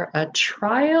there a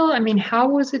trial? I mean, how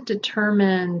was it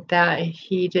determined that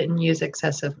he didn't use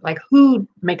excessive? Like, who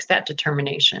makes that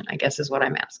determination, I guess is what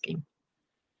I'm asking.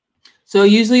 So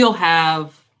usually you'll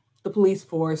have the police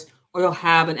force, or you'll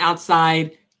have an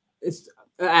outside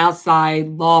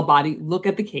law body look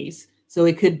at the case. So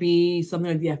it could be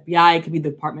something like the FBI, it could be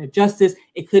the Department of Justice,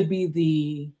 it could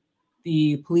be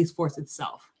the police force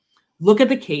itself. Look at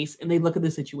the case and they look at the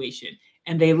situation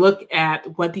and they look at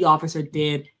what the officer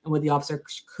did and what the officer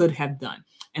could have done.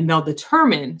 And they'll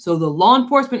determine, so the law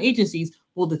enforcement agencies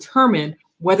will determine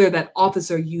whether that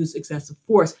officer used excessive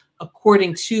force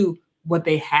according to what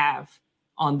they have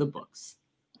on the books.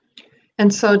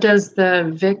 And so does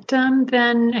the victim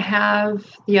then have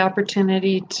the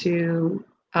opportunity to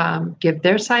give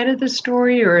their side of the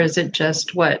story, or is it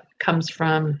just what comes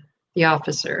from the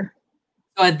officer?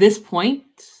 So at this point,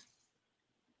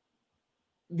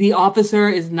 the officer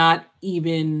is not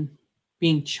even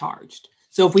being charged.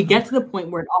 So if we get to the point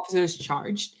where an officer is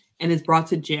charged and is brought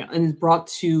to jail and is brought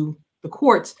to the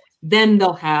courts, then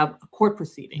they'll have a court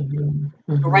proceeding.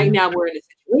 But right now we're in a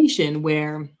situation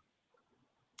where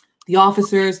the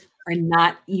officers are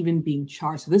not even being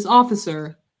charged. So this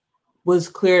officer was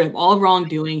cleared of all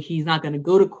wrongdoing. He's not going to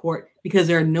go to court because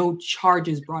there are no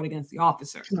charges brought against the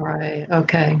officer. Right.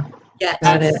 Okay. Yes.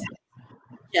 Got it.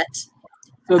 Yes.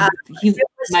 So he's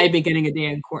might be getting a day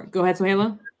in court. Go ahead,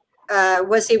 Sohaila.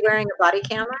 Was he wearing a body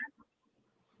camera?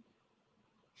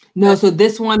 No. So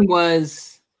this one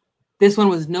was This one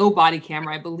was no body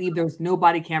camera. I believe there was no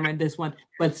body camera in this one,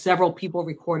 but several people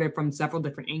recorded from several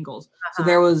different angles. So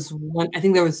there was one, I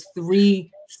think there was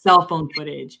 3 cell phone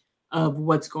footage of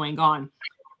what's going on.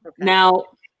 Okay. Now,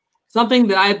 something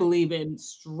that I believe in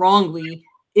strongly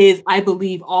is I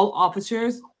believe all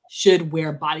officers should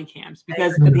wear body cams,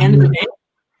 because at the end of the day,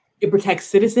 it protects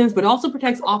citizens, but also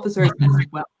protects officers as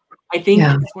well. I think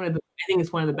it's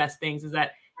one of the best things is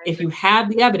that if you have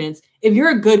the evidence, if you're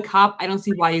a good cop, I don't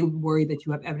see why you would worry that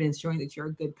you have evidence showing that you're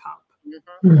a good cop.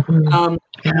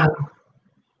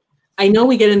 I know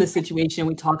we get in this situation,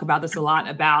 we talk about this a lot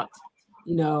about,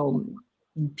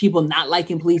 people not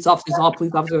liking police officers, all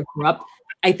police officers are corrupt.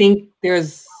 I think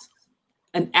there's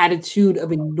an attitude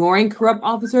of ignoring corrupt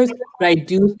officers, but I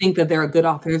do think that there are good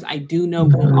officers. I do know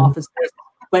good officers,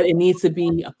 but it needs to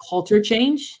be a culture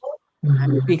change,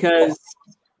 because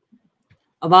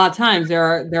a lot of times there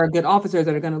are good officers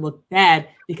that are going to look bad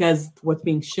because what's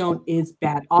being shown is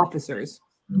bad officers.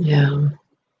 Yeah,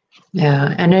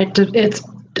 and it's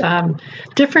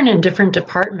different in different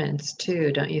departments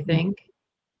too, don't you think?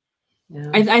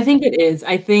 Yeah. I think it is.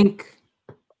 I think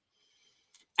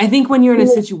when you're in a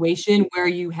situation where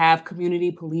you have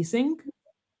community policing,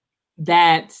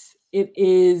 that it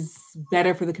is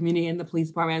better for the community and the police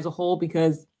department as a whole,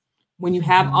 because when you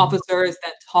have officers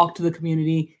that talk to the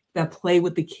community, that play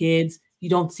with the kids, you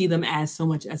don't see them as so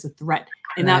much as a threat.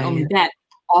 And not only that,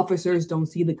 officers don't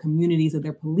see the communities that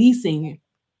they're policing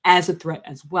as a threat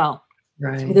as well.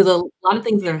 Right. Because a lot of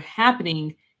things that are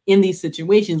happening in these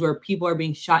situations where people are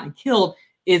being shot and killed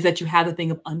is that you have the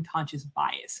thing of unconscious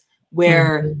bias,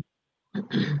 where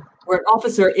where an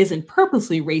officer isn't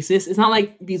purposely racist. It's not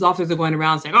like these officers are going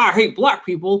around saying, "Oh, I hate Black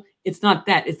people." It's not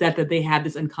that. It's that they have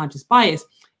this unconscious bias.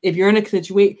 If you're in a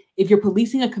situation, if you're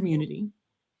policing a community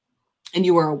and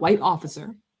you are a white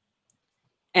officer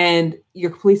and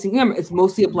you're policing them, it's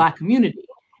mostly a Black community.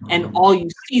 And all you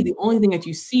see, the only thing that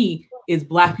you see is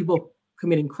Black people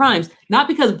committing crimes, not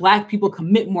because Black people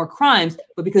commit more crimes,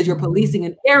 but because you're policing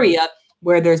an area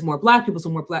where there's more Black people,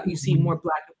 you see more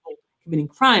Black people committing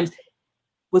crimes.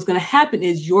 What's going to happen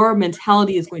is your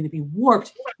mentality is going to be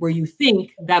warped, where you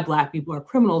think that Black people are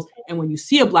criminals. And when you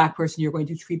see a Black person, you're going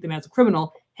to treat them as a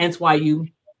criminal, hence why you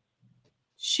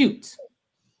shoot.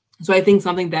 So I think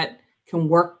something that can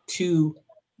work to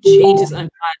change this unconscious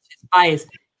bias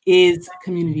is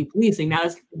community policing. Now,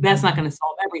 that's not going to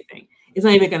solve everything. It's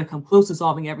not even going to come close to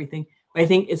solving everything. But I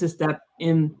think it's a step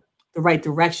in the right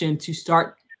direction to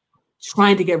start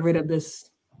trying to get rid of this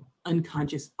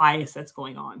unconscious bias that's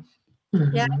going on.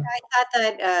 Yeah, I thought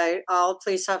that all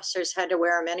police officers had to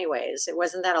wear them anyways. It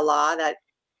wasn't that a law that,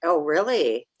 oh,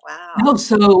 really? Wow. No,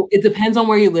 so it depends on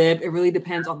where you live. It really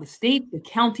depends on the state, the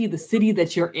county, the city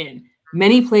that you're in.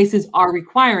 Many places are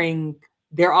requiring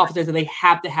their officers that they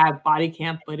have to have body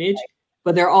cam footage,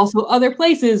 but there are also other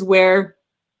places where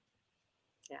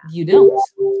you don't.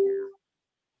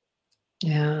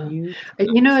 Yeah.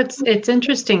 It's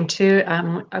interesting too.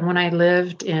 When I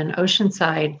lived in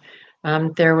Oceanside,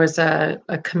 there was a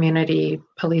community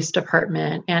police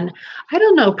department, and I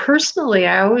don't know, personally,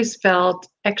 I always felt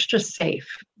extra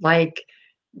safe, like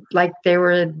they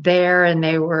were there and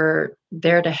they were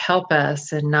there to help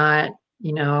us and not,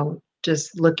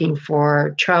 just looking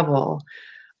for trouble.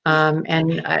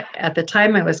 At the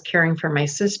time I was caring for my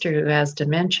sister who has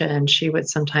dementia, and she would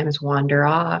sometimes wander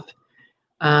off.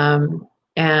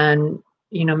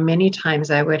 Many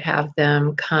times I would have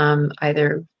them come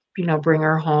either bring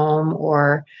her home,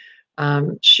 or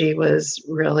she was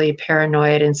really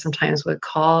paranoid and sometimes would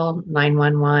call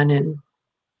 911,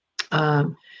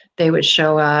 and they would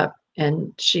show up,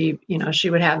 and she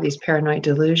would have these paranoid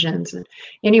delusions. And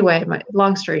anyway,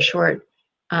 long story short,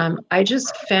 I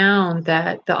just found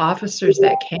that the officers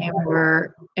that came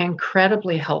were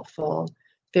incredibly helpful,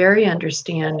 very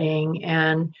understanding,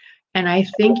 and I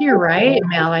think you're right,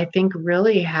 Mel. I think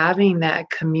really having that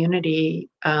community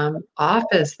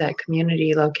office, that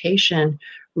community location,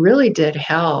 really did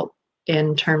help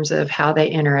in terms of how they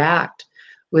interact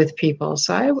with people.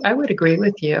 So I would agree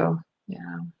with you.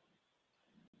 Yeah.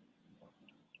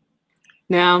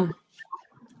 Now,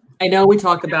 I know we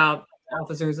talked about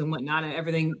officers and whatnot and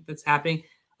everything that's happening,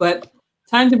 but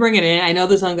time to bring it in. I know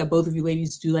there's something that both of you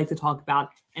ladies do like to talk about,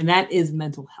 and that is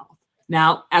mental health.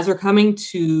 Now, as we're coming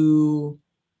to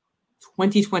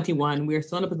 2021, we're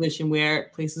still in a position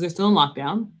where places are still in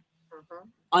lockdown.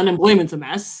 Unemployment's a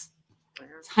mess.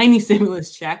 Tiny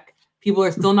stimulus check. People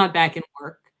are still not back in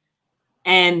work.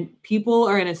 And people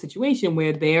are in a situation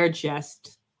where they are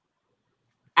just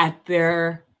at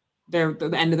the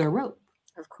end of their rope.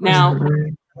 Of course. Now,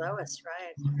 lowest,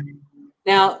 right.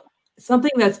 Now,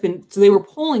 something that's been, so they were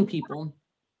polling people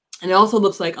And it also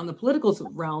looks like on the political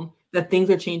realm that things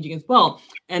are changing as well.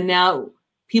 And now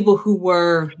people who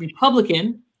were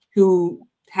Republican, who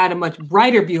had a much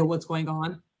brighter view of what's going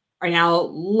on, are now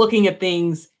looking at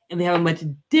things and they have a much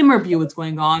dimmer view of what's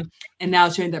going on. And now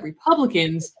showing that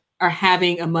Republicans are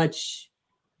having a much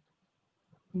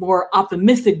more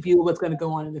optimistic view of what's going to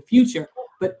go on in the future.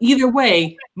 But either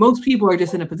way, most people are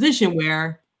just in a position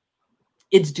where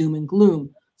it's doom and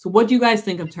gloom. So what do you guys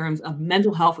think in terms of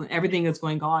mental health and everything that's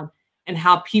going on, and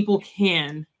how people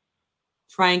can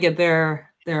try and get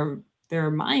their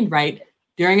mind right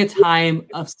during a time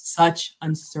of such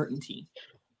uncertainty?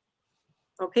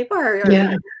 Well, people are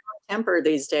tempered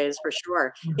these days for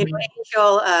sure. Mm-hmm.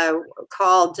 Angel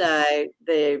called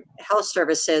the health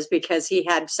services because he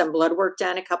had some blood work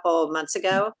done a couple of months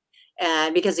ago,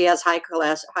 and because he has high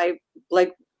cholesterol.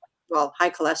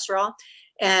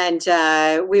 And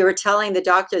we were telling the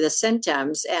doctor the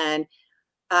symptoms, and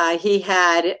he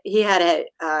had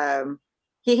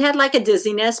like a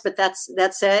dizziness, but that's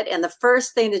it. And the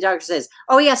first thing the doctor says,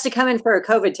 "Oh, he has to come in for a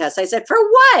COVID test." I said, "For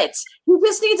what? He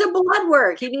just needs a blood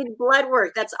work. He needs blood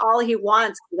work. That's all he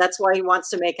wants. That's why he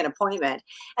wants to make an appointment."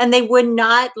 And they would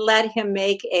not let him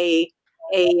make a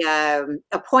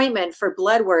appointment for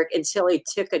blood work until he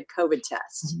took a COVID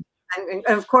test. And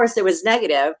of course, it was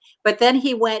negative. But then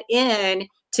he went in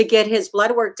to get his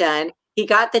blood work done. He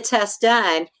got the test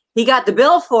done. He got the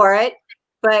bill for it,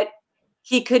 but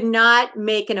he could not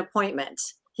make an appointment.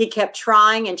 He kept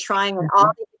trying and trying, and all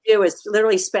he could do is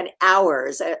literally spend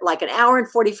hours, like an hour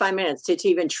and 45 minutes to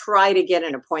even try to get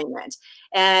an appointment.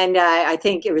 And I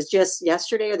think it was just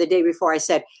yesterday or the day before, I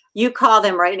said, "You call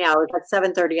them right now." It was like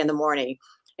 7:30 in the morning.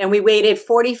 And we waited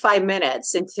 45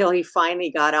 minutes until he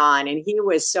finally got on. And he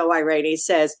was so irate. He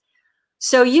says,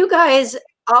 "So you guys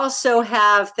also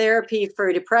have therapy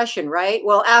for depression, right?"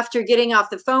 Well, after getting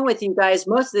off the phone with you guys,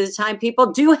 most of the time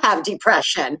people do have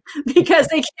depression because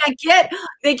they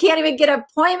can't even get an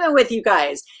appointment with you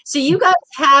guys. So you guys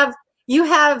have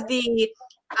the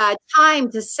time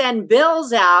to send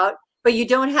bills out, but you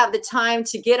don't have the time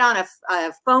to get on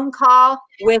a phone call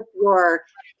with your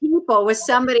people, with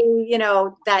somebody,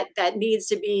 that needs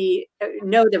to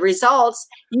know the results.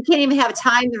 You can't even have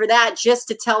time for that, just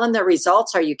to tell them the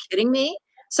results. Are you kidding me?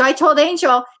 So I told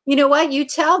Angel, you know what? You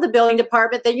tell the billing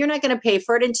department that you're not going to pay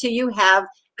for it until you have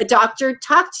a doctor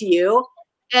talk to you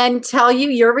and tell you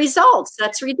your results.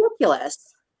 That's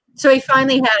ridiculous. So he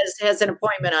finally has an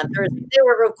appointment on Thursday. They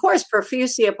were, of course,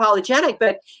 profusely apologetic,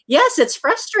 but yes, it's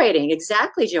frustrating.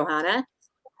 Exactly, Johanna.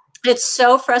 It's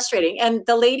so frustrating. And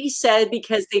the lady said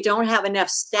because they don't have enough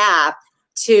staff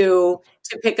to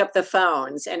pick up the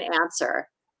phones and answer.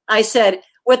 I said,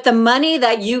 "With the money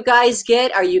that you guys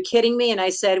get, are you kidding me?" And I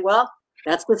said, "Well,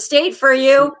 that's the state for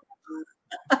you."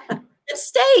 It's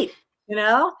state,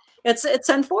 it's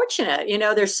unfortunate.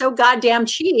 They're so goddamn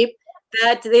cheap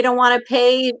that they don't want to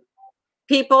pay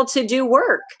people to do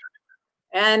work.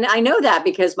 And I know that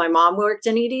because my mom worked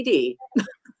in EDD.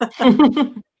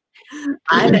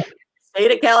 I'm in the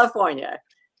state of California.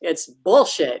 It's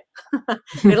bullshit.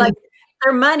 They like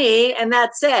their money and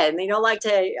that's it. And they don't like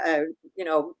to,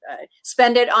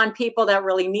 spend it on people that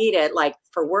really need it, like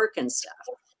for work and stuff.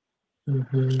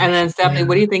 And then Stephanie,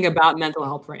 what do you think about mental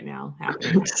health right now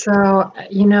happening? So,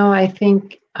 I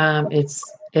think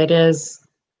it is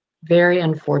very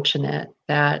unfortunate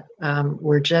that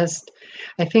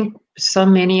I think so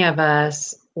many of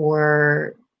us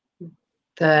were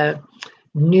the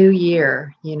new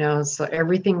year, so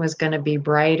everything was going to be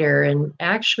brighter. And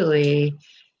actually,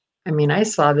 I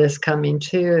saw this coming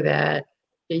too, that,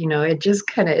 it just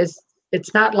kind of is,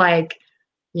 it's not like,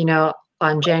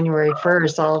 on January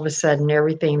 1st, all of a sudden,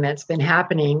 everything that's been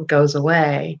happening goes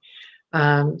away.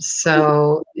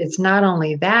 So it's not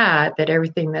only that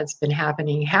everything that's been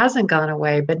happening hasn't gone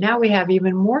away, but now we have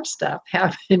even more stuff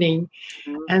happening.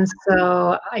 And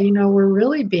so, we're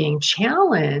really being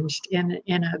challenged in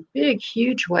a big,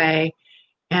 huge way.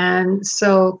 And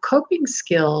so coping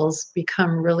skills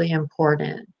become really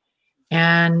important.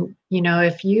 And,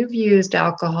 if you've used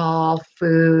alcohol,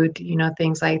 food,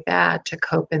 things like that to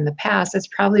cope in the past, it's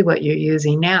probably what you're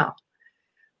using now.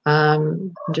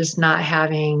 Just not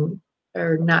having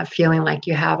or not feeling like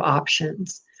you have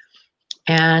options.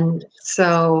 And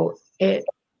so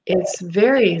it's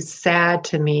very sad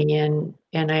to me. And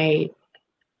I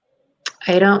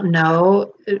don't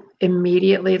know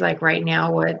immediately, like right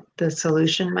now, what the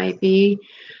solution might be.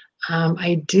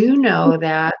 I do know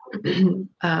that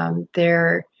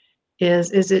there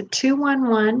is it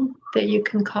 211 that you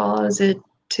can call? Is it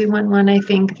 211, I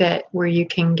think, that where you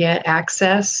can get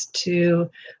access to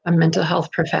a mental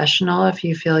health professional if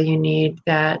you feel you need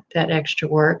that extra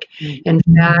work. In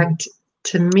fact,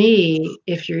 to me,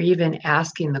 if you're even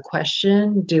asking the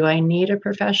question, do I need a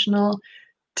professional?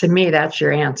 To me, that's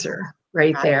your answer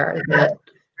right there, that,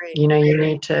 you know, you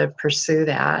need to pursue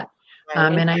that.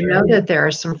 And I know that there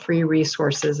are some free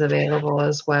resources available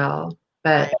as well,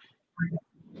 but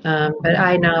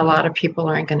I know a lot of people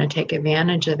aren't going to take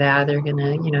advantage of that. They're going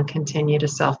to, you know, continue to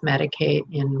self-medicate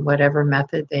in whatever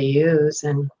method they use,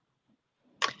 and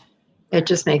it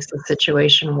just makes the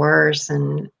situation worse.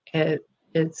 And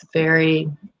it's very,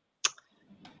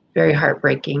 very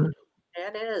heartbreaking.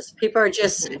 It is. People are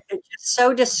just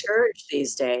so discouraged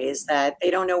these days that they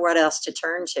don't know what else to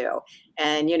turn to.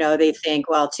 And, you know, they think,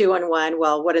 well, 211,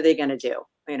 well, what are they going to do?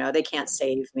 You know, they can't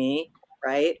save me,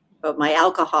 right? But my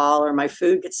alcohol or my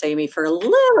food could save me for a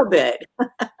little bit,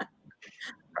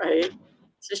 right?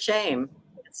 It's a shame.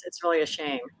 It's really a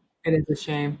shame. It is a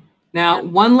shame. Now,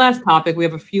 one last topic. We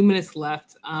have a few minutes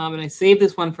left, and I saved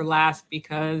this one for last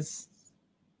because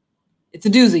it's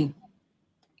a doozy.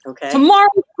 Okay.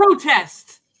 Tomorrow's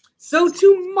protest. So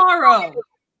tomorrow.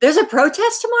 There's a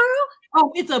protest tomorrow?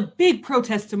 Oh, it's a big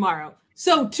protest tomorrow.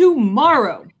 So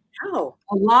tomorrow, Oh.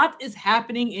 a lot is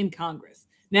happening in Congress.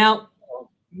 Now,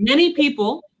 many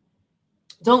people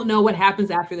don't know what happens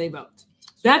after they vote.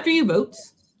 So after you vote,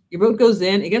 your vote goes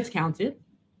in, it gets counted.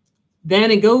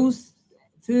 Then it goes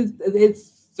to,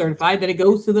 it's certified, then it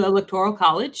goes to the Electoral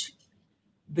College.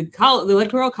 The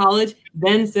Electoral College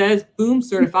then says, boom,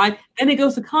 certified. Then it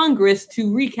goes to Congress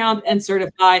to recount and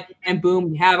certify, and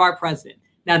boom, we have our president.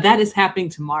 Now that is happening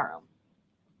tomorrow.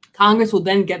 Congress will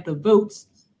then get the votes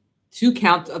to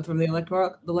count from the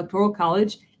Electoral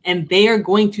College, and they are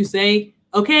going to say,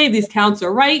 okay, these counts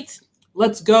are right.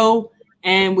 Let's go,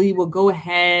 and we will go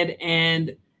ahead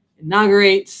and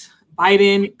inaugurate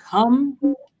Biden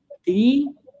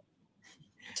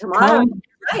tomorrow.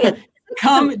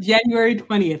 Come January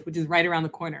 20th, which is right around the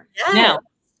corner. Yeah. Now,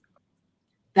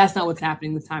 that's not what's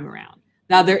happening this time around.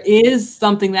 Now, there is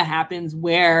something that happens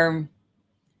where,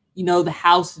 you know, the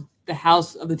House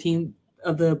of the team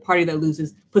of the party that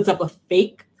loses puts up a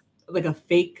fake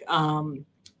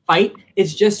fight.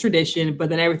 It's just tradition, but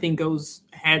then everything goes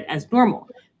ahead as normal.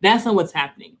 That's not what's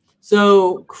happening.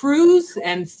 So Cruz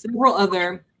and several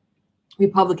other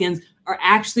Republicans are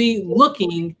actually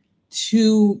looking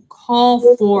to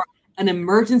call for an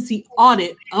emergency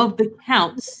audit of the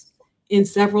counts in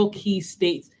several key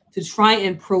states to try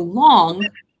and prolong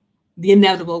the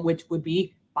inevitable, which would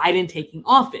be Biden taking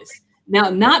office. Now,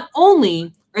 not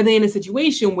only are they in a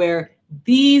situation where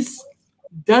these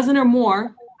dozen or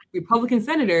more Republican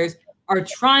senators are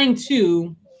trying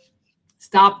to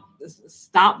stop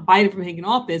Biden from taking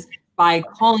office by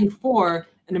calling for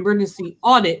an emergency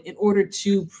audit in order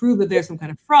to prove that there's some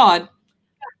kind of fraud,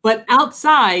 but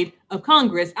outside of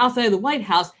Congress, outside of the White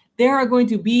House, there are going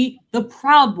to be the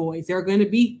Proud Boys. There are going to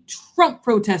be Trump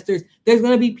protesters. There's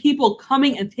going to be people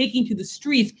coming and taking to the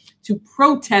streets to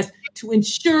protest to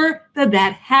ensure that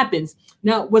that happens.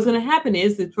 Now, what's going to happen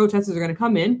is the protesters are going to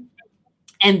come in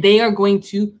and they are going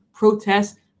to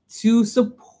protest to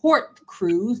support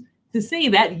Cruz to say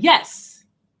that, yes,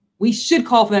 we should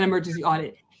call for that emergency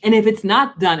audit. And if it's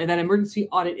not done, if that emergency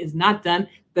audit is not done,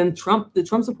 then the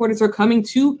Trump supporters are coming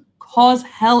to cause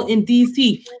hell in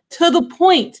D.C. to the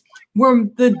point where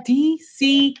the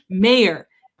D.C. mayor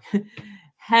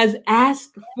has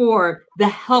asked for the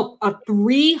help of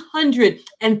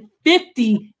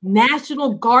 350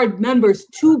 National Guard members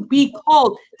to be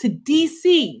called to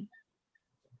D.C.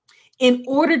 in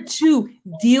order to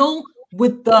deal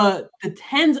with the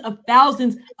tens of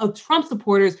thousands of Trump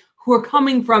supporters who are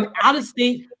coming from out of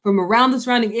state, from around the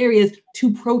surrounding areas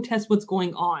to protest what's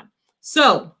going on.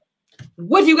 So,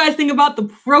 what do you guys think about the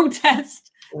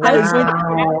protest that is going to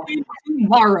happen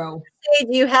tomorrow? Hey,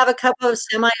 do you have a couple of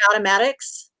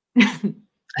semi-automatics? All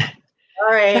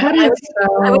right.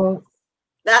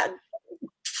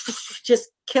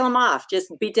 Just kill them off.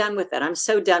 Just be done with it. I'm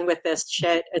so done with this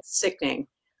shit. It's sickening.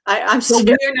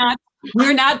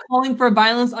 We're not calling for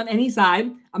violence on any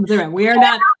side. I'm sorry, we are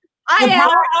not. Our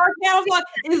channel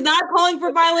is not calling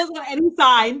for violence on any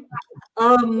side.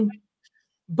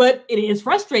 But it is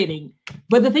frustrating.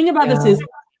 But the thing about this is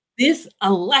this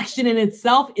election in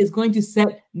itself is going to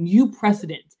set new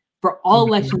precedent for all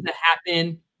elections that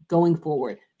happen going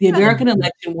forward. The American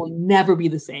election will never be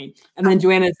the same. And then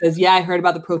Joanna says, yeah, I heard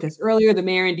about the protests earlier. The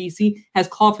mayor in DC has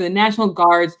called for the National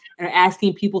Guards and are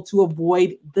asking people to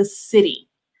avoid the city.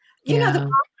 You know, the bottom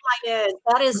line is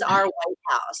that is our White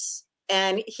House.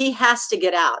 And he has to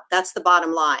get out. That's the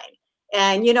bottom line.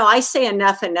 And, you know, I say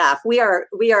enough. We are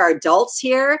adults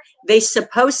here. They're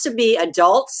supposed to be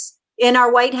adults in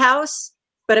our White House,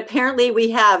 but apparently we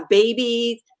have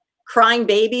crying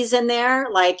babies in there,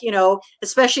 like, you know,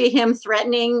 especially him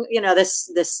threatening, you know,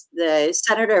 the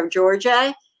senator of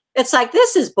Georgia. It's like,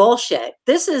 this is bullshit.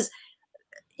 This is,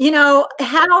 you know,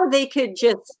 how they could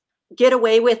just get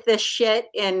away with this shit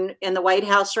in the White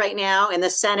House right now, in the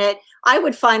Senate. I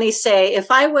would finally say, if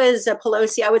I was a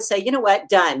Pelosi, I would say, you know what,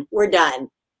 done. We're done.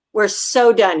 We're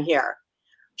so done here.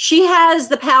 She has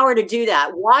the power to do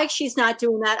that. Why she's not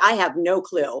doing that, I have no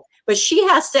clue. But she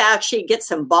has to actually get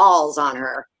some balls on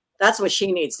her. That's what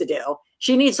she needs to do.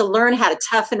 She needs to learn how to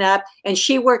toughen up, and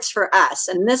she works for us.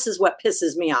 And this is what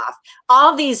pisses me off.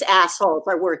 All these assholes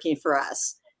are working for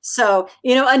us. So,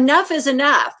 you know, enough is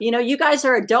enough. You know, you guys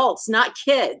are adults, not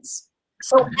kids.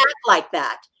 So act like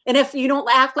that. And if you don't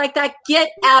act like that, get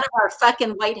out of our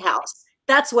fucking White House.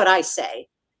 That's what I say.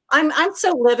 I'm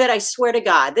so livid. I swear to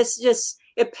God,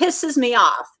 it pisses me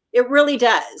off. It really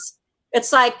does.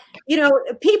 It's like, you know,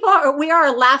 we are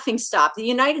a laughing stock. The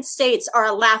United States are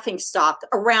a laughing stock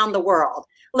around the world.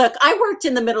 Look, I worked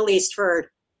in the Middle East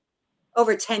for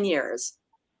over 10 years.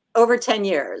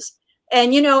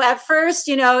 And, you know, at first,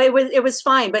 you know, it was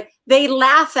fine, but they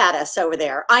laugh at us over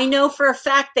there. I know for a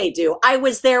fact they do. I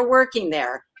was there working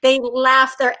there. They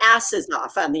laugh their asses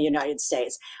off on the United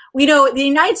States. You know, the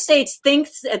United States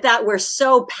thinks that we're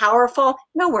so powerful.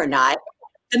 No, we're not.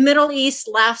 The Middle East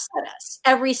laughs at us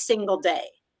every single day.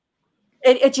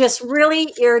 It just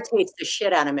really irritates the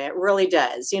shit out of me. It really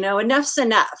does. You know, enough's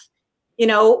enough. You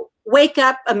know, wake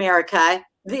up, America.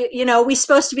 You know, we're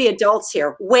supposed to be adults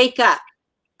here. Wake up.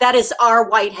 That is our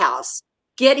White House.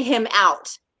 Get him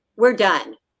out. We're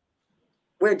done.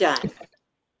 We're done.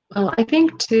 Well, I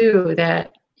think too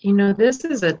that, you know, this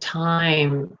is a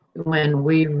time when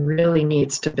we really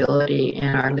need stability in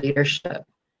our leadership.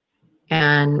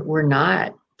 And we're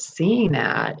not seeing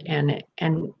that. And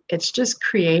it's just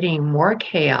creating more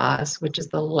chaos, which is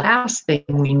the last thing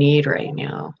we need right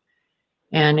now.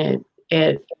 And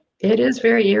it is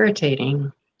very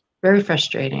irritating, very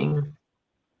frustrating.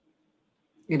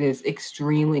 It is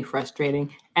extremely frustrating.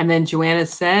 And then Joanna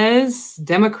says,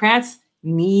 Democrats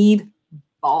need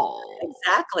balls.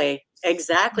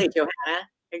 Exactly, Joanna.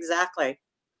 Exactly.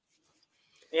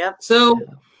 Yep. So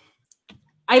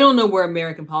I don't know where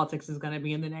American politics is going to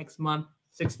be in the next month,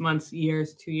 6 months,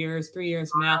 years, 2 years, 3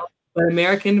 years from now. But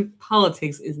American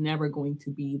politics is never going to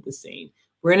be the same.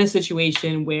 We're in a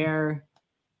situation where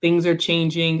things are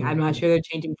changing. I'm not sure they're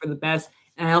changing for the best.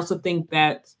 And I also think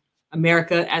that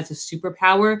America as a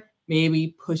superpower may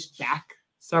be pushed back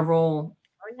several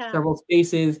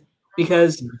spaces,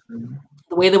 because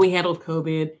the way that we handled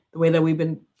COVID, the way that we've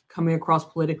been coming across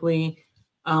politically,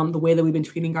 the way that we've been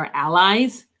treating our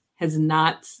allies has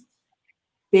not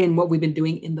been what we've been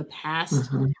doing in the past.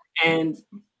 And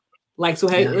like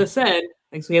Suhaila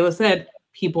said,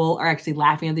 people are actually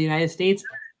laughing at the United States.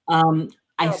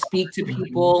 I speak to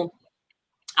people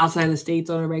outside of the States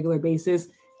on a regular basis,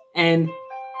 and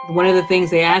one of the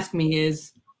things they ask me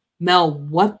is, Mel,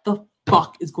 what the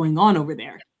fuck is going on over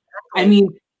there? I mean,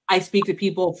 I speak to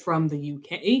people from the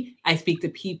UK. I speak to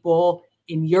people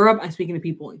in Europe. I'm speaking to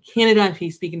people in Canada. I'm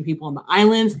speaking to people on the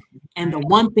islands. And the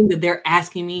one thing that they're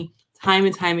asking me time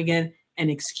and time again,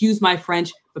 and excuse my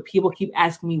French, but people keep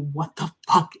asking me what the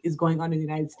fuck is going on in the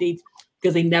United States,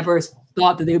 because they never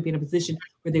thought that they would be in a position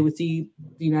where they would see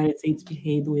the United States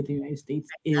behave the way the United States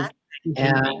is.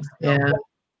 Yeah.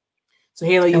 So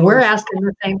Haley, and we're asking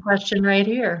the same question right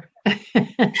here.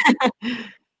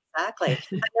 Exactly.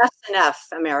 Enough's enough,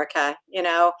 America. You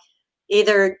know,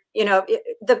 either, you know,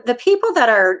 the people that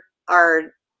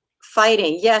are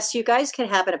fighting, yes, you guys can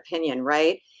have an opinion,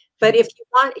 right? But if you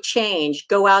want change,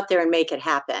 go out there and make it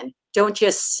happen. Don't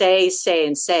just say.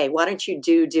 Why don't you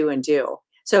do and do?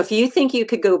 So if you think you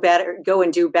could go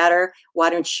and do better, why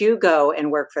don't you go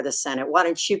and work for the Senate? Why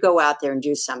don't you go out there and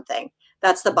do something?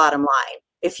 That's the bottom line.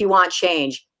 If you want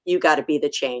change, you got to be the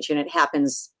change. And it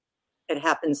happens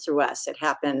through us. It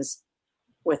happens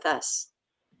with us.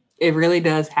 It really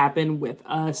does happen with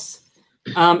us.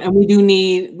 And we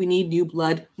need new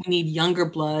blood. We need younger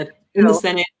blood in the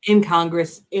Senate, in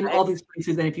Congress, in all these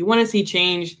places. And if you want to see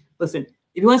change, listen,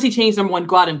 if you want to see change, number one,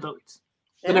 go out and vote.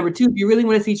 Yeah. But number two, if you really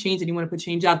want to see change and you want to put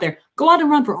change out there, go out and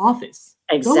run for office.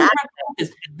 Exactly.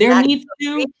 There needs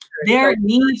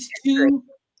to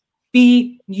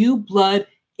be new blood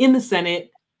in the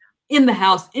Senate, in the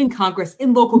House, in Congress,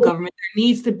 in local government. There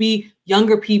needs to be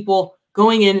younger people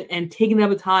going in and taking the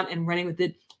baton and running with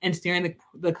it, and steering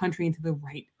the country into the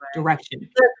right direction.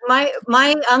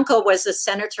 My uncle was the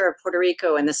senator of Puerto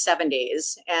Rico in the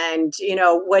 70s, and you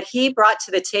know what he brought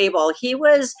to the table. He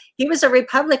was a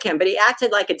Republican, but he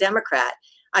acted like a Democrat.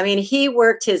 I mean, he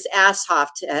worked his ass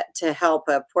off to help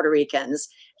Puerto Ricans.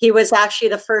 He was actually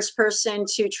the first person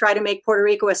to try to make Puerto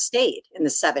Rico a state in the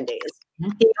 70s.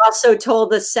 He also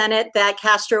told the Senate that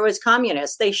Castro was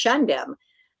communist. They shunned him.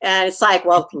 And it's like,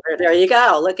 well, there you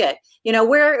go. Look at, you know,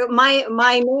 where my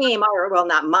name, or well,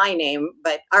 not my name,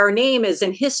 but our name is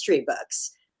in history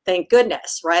books. Thank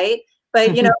goodness, right?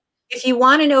 But, you know, if you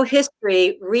want to know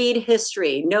history, read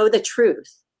history, know the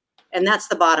truth. And that's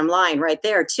the bottom line right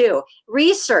there, too.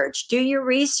 Research, do your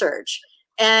research.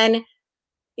 And,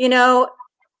 you know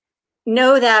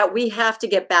that we have to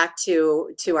get back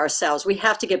to ourselves. We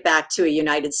have to get back to a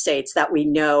United States that we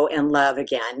know and love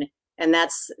again. And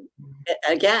that's,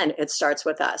 again, it starts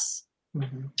with us.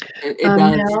 It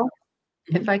does. Mel,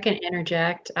 if I can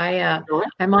interject,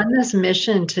 I'm on this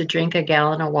mission to drink a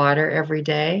gallon of water every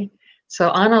day. So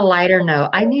on a lighter note,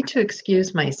 I need to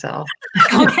excuse myself.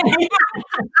 Okay.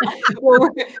 Well,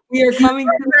 we are coming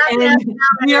to the end.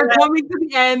 We are coming to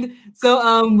the end.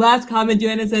 So last comment,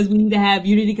 Joanna says we need to have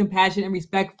unity, compassion, and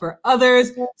respect for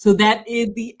others. So that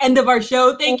is the end of our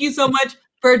show. Thank you so much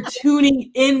for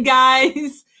tuning in,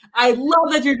 guys. I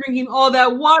love that you're drinking all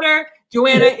that water.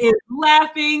 Joanna is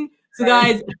laughing. So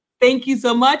guys, thank you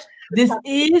so much. This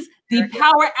is the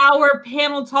Power Hour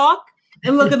panel talk.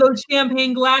 And look at those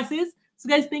champagne glasses. So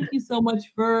guys, thank you so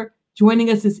much for joining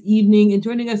us this evening and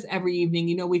joining us every evening.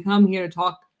 You know, we come here to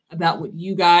talk about what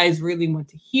you guys really want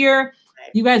to hear.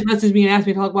 You guys message me and ask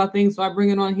me to talk about things, so I bring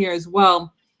it on here as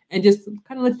well. And just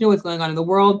kind of let you know what's going on in the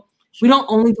world. We don't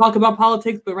only talk about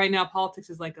politics, but right now politics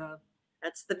is like a...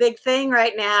 That's the big thing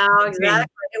right now. Exactly.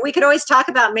 We could always talk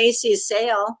about Macy's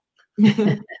sale.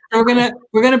 we're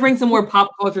gonna bring some more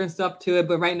pop culture and stuff to it,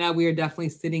 but right now we are definitely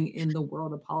sitting in the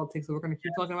world of politics. So we're gonna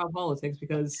keep talking about politics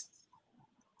because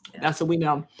that's what we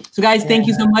know. So guys, thank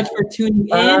you so much for tuning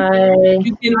in.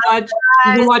 You can watch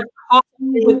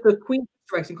Coffee with the Queens.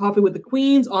 Coffee with the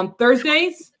Queens on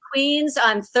Thursdays. Queens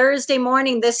on Thursday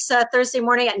morning, this Thursday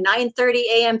morning at 9:30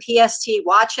 a.m. PST.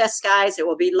 Watch us, guys. It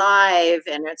will be live,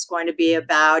 and it's going to be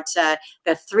about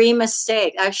the three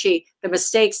mistakes, actually, the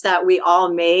mistakes that we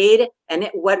all made and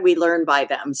what we learned by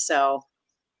them. So,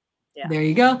 yeah. There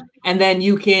you go. And then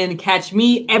you can catch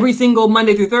me every single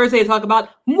Monday through Thursday to talk about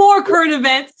more current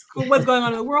events, what's going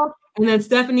on in the world. And then,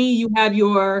 Stephanie, you have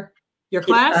your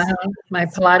class? My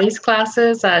Pilates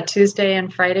classes, Tuesday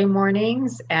and Friday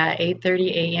mornings at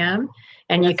 8:30 a.m.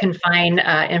 And you can find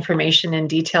information and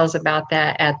details about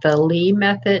that at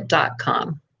theleemethod.com.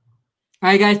 All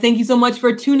right, guys. Thank you so much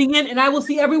for tuning in. And I will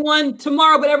see everyone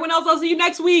tomorrow. But everyone else, I'll see you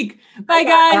next week. Bye,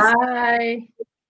 guys. Bye.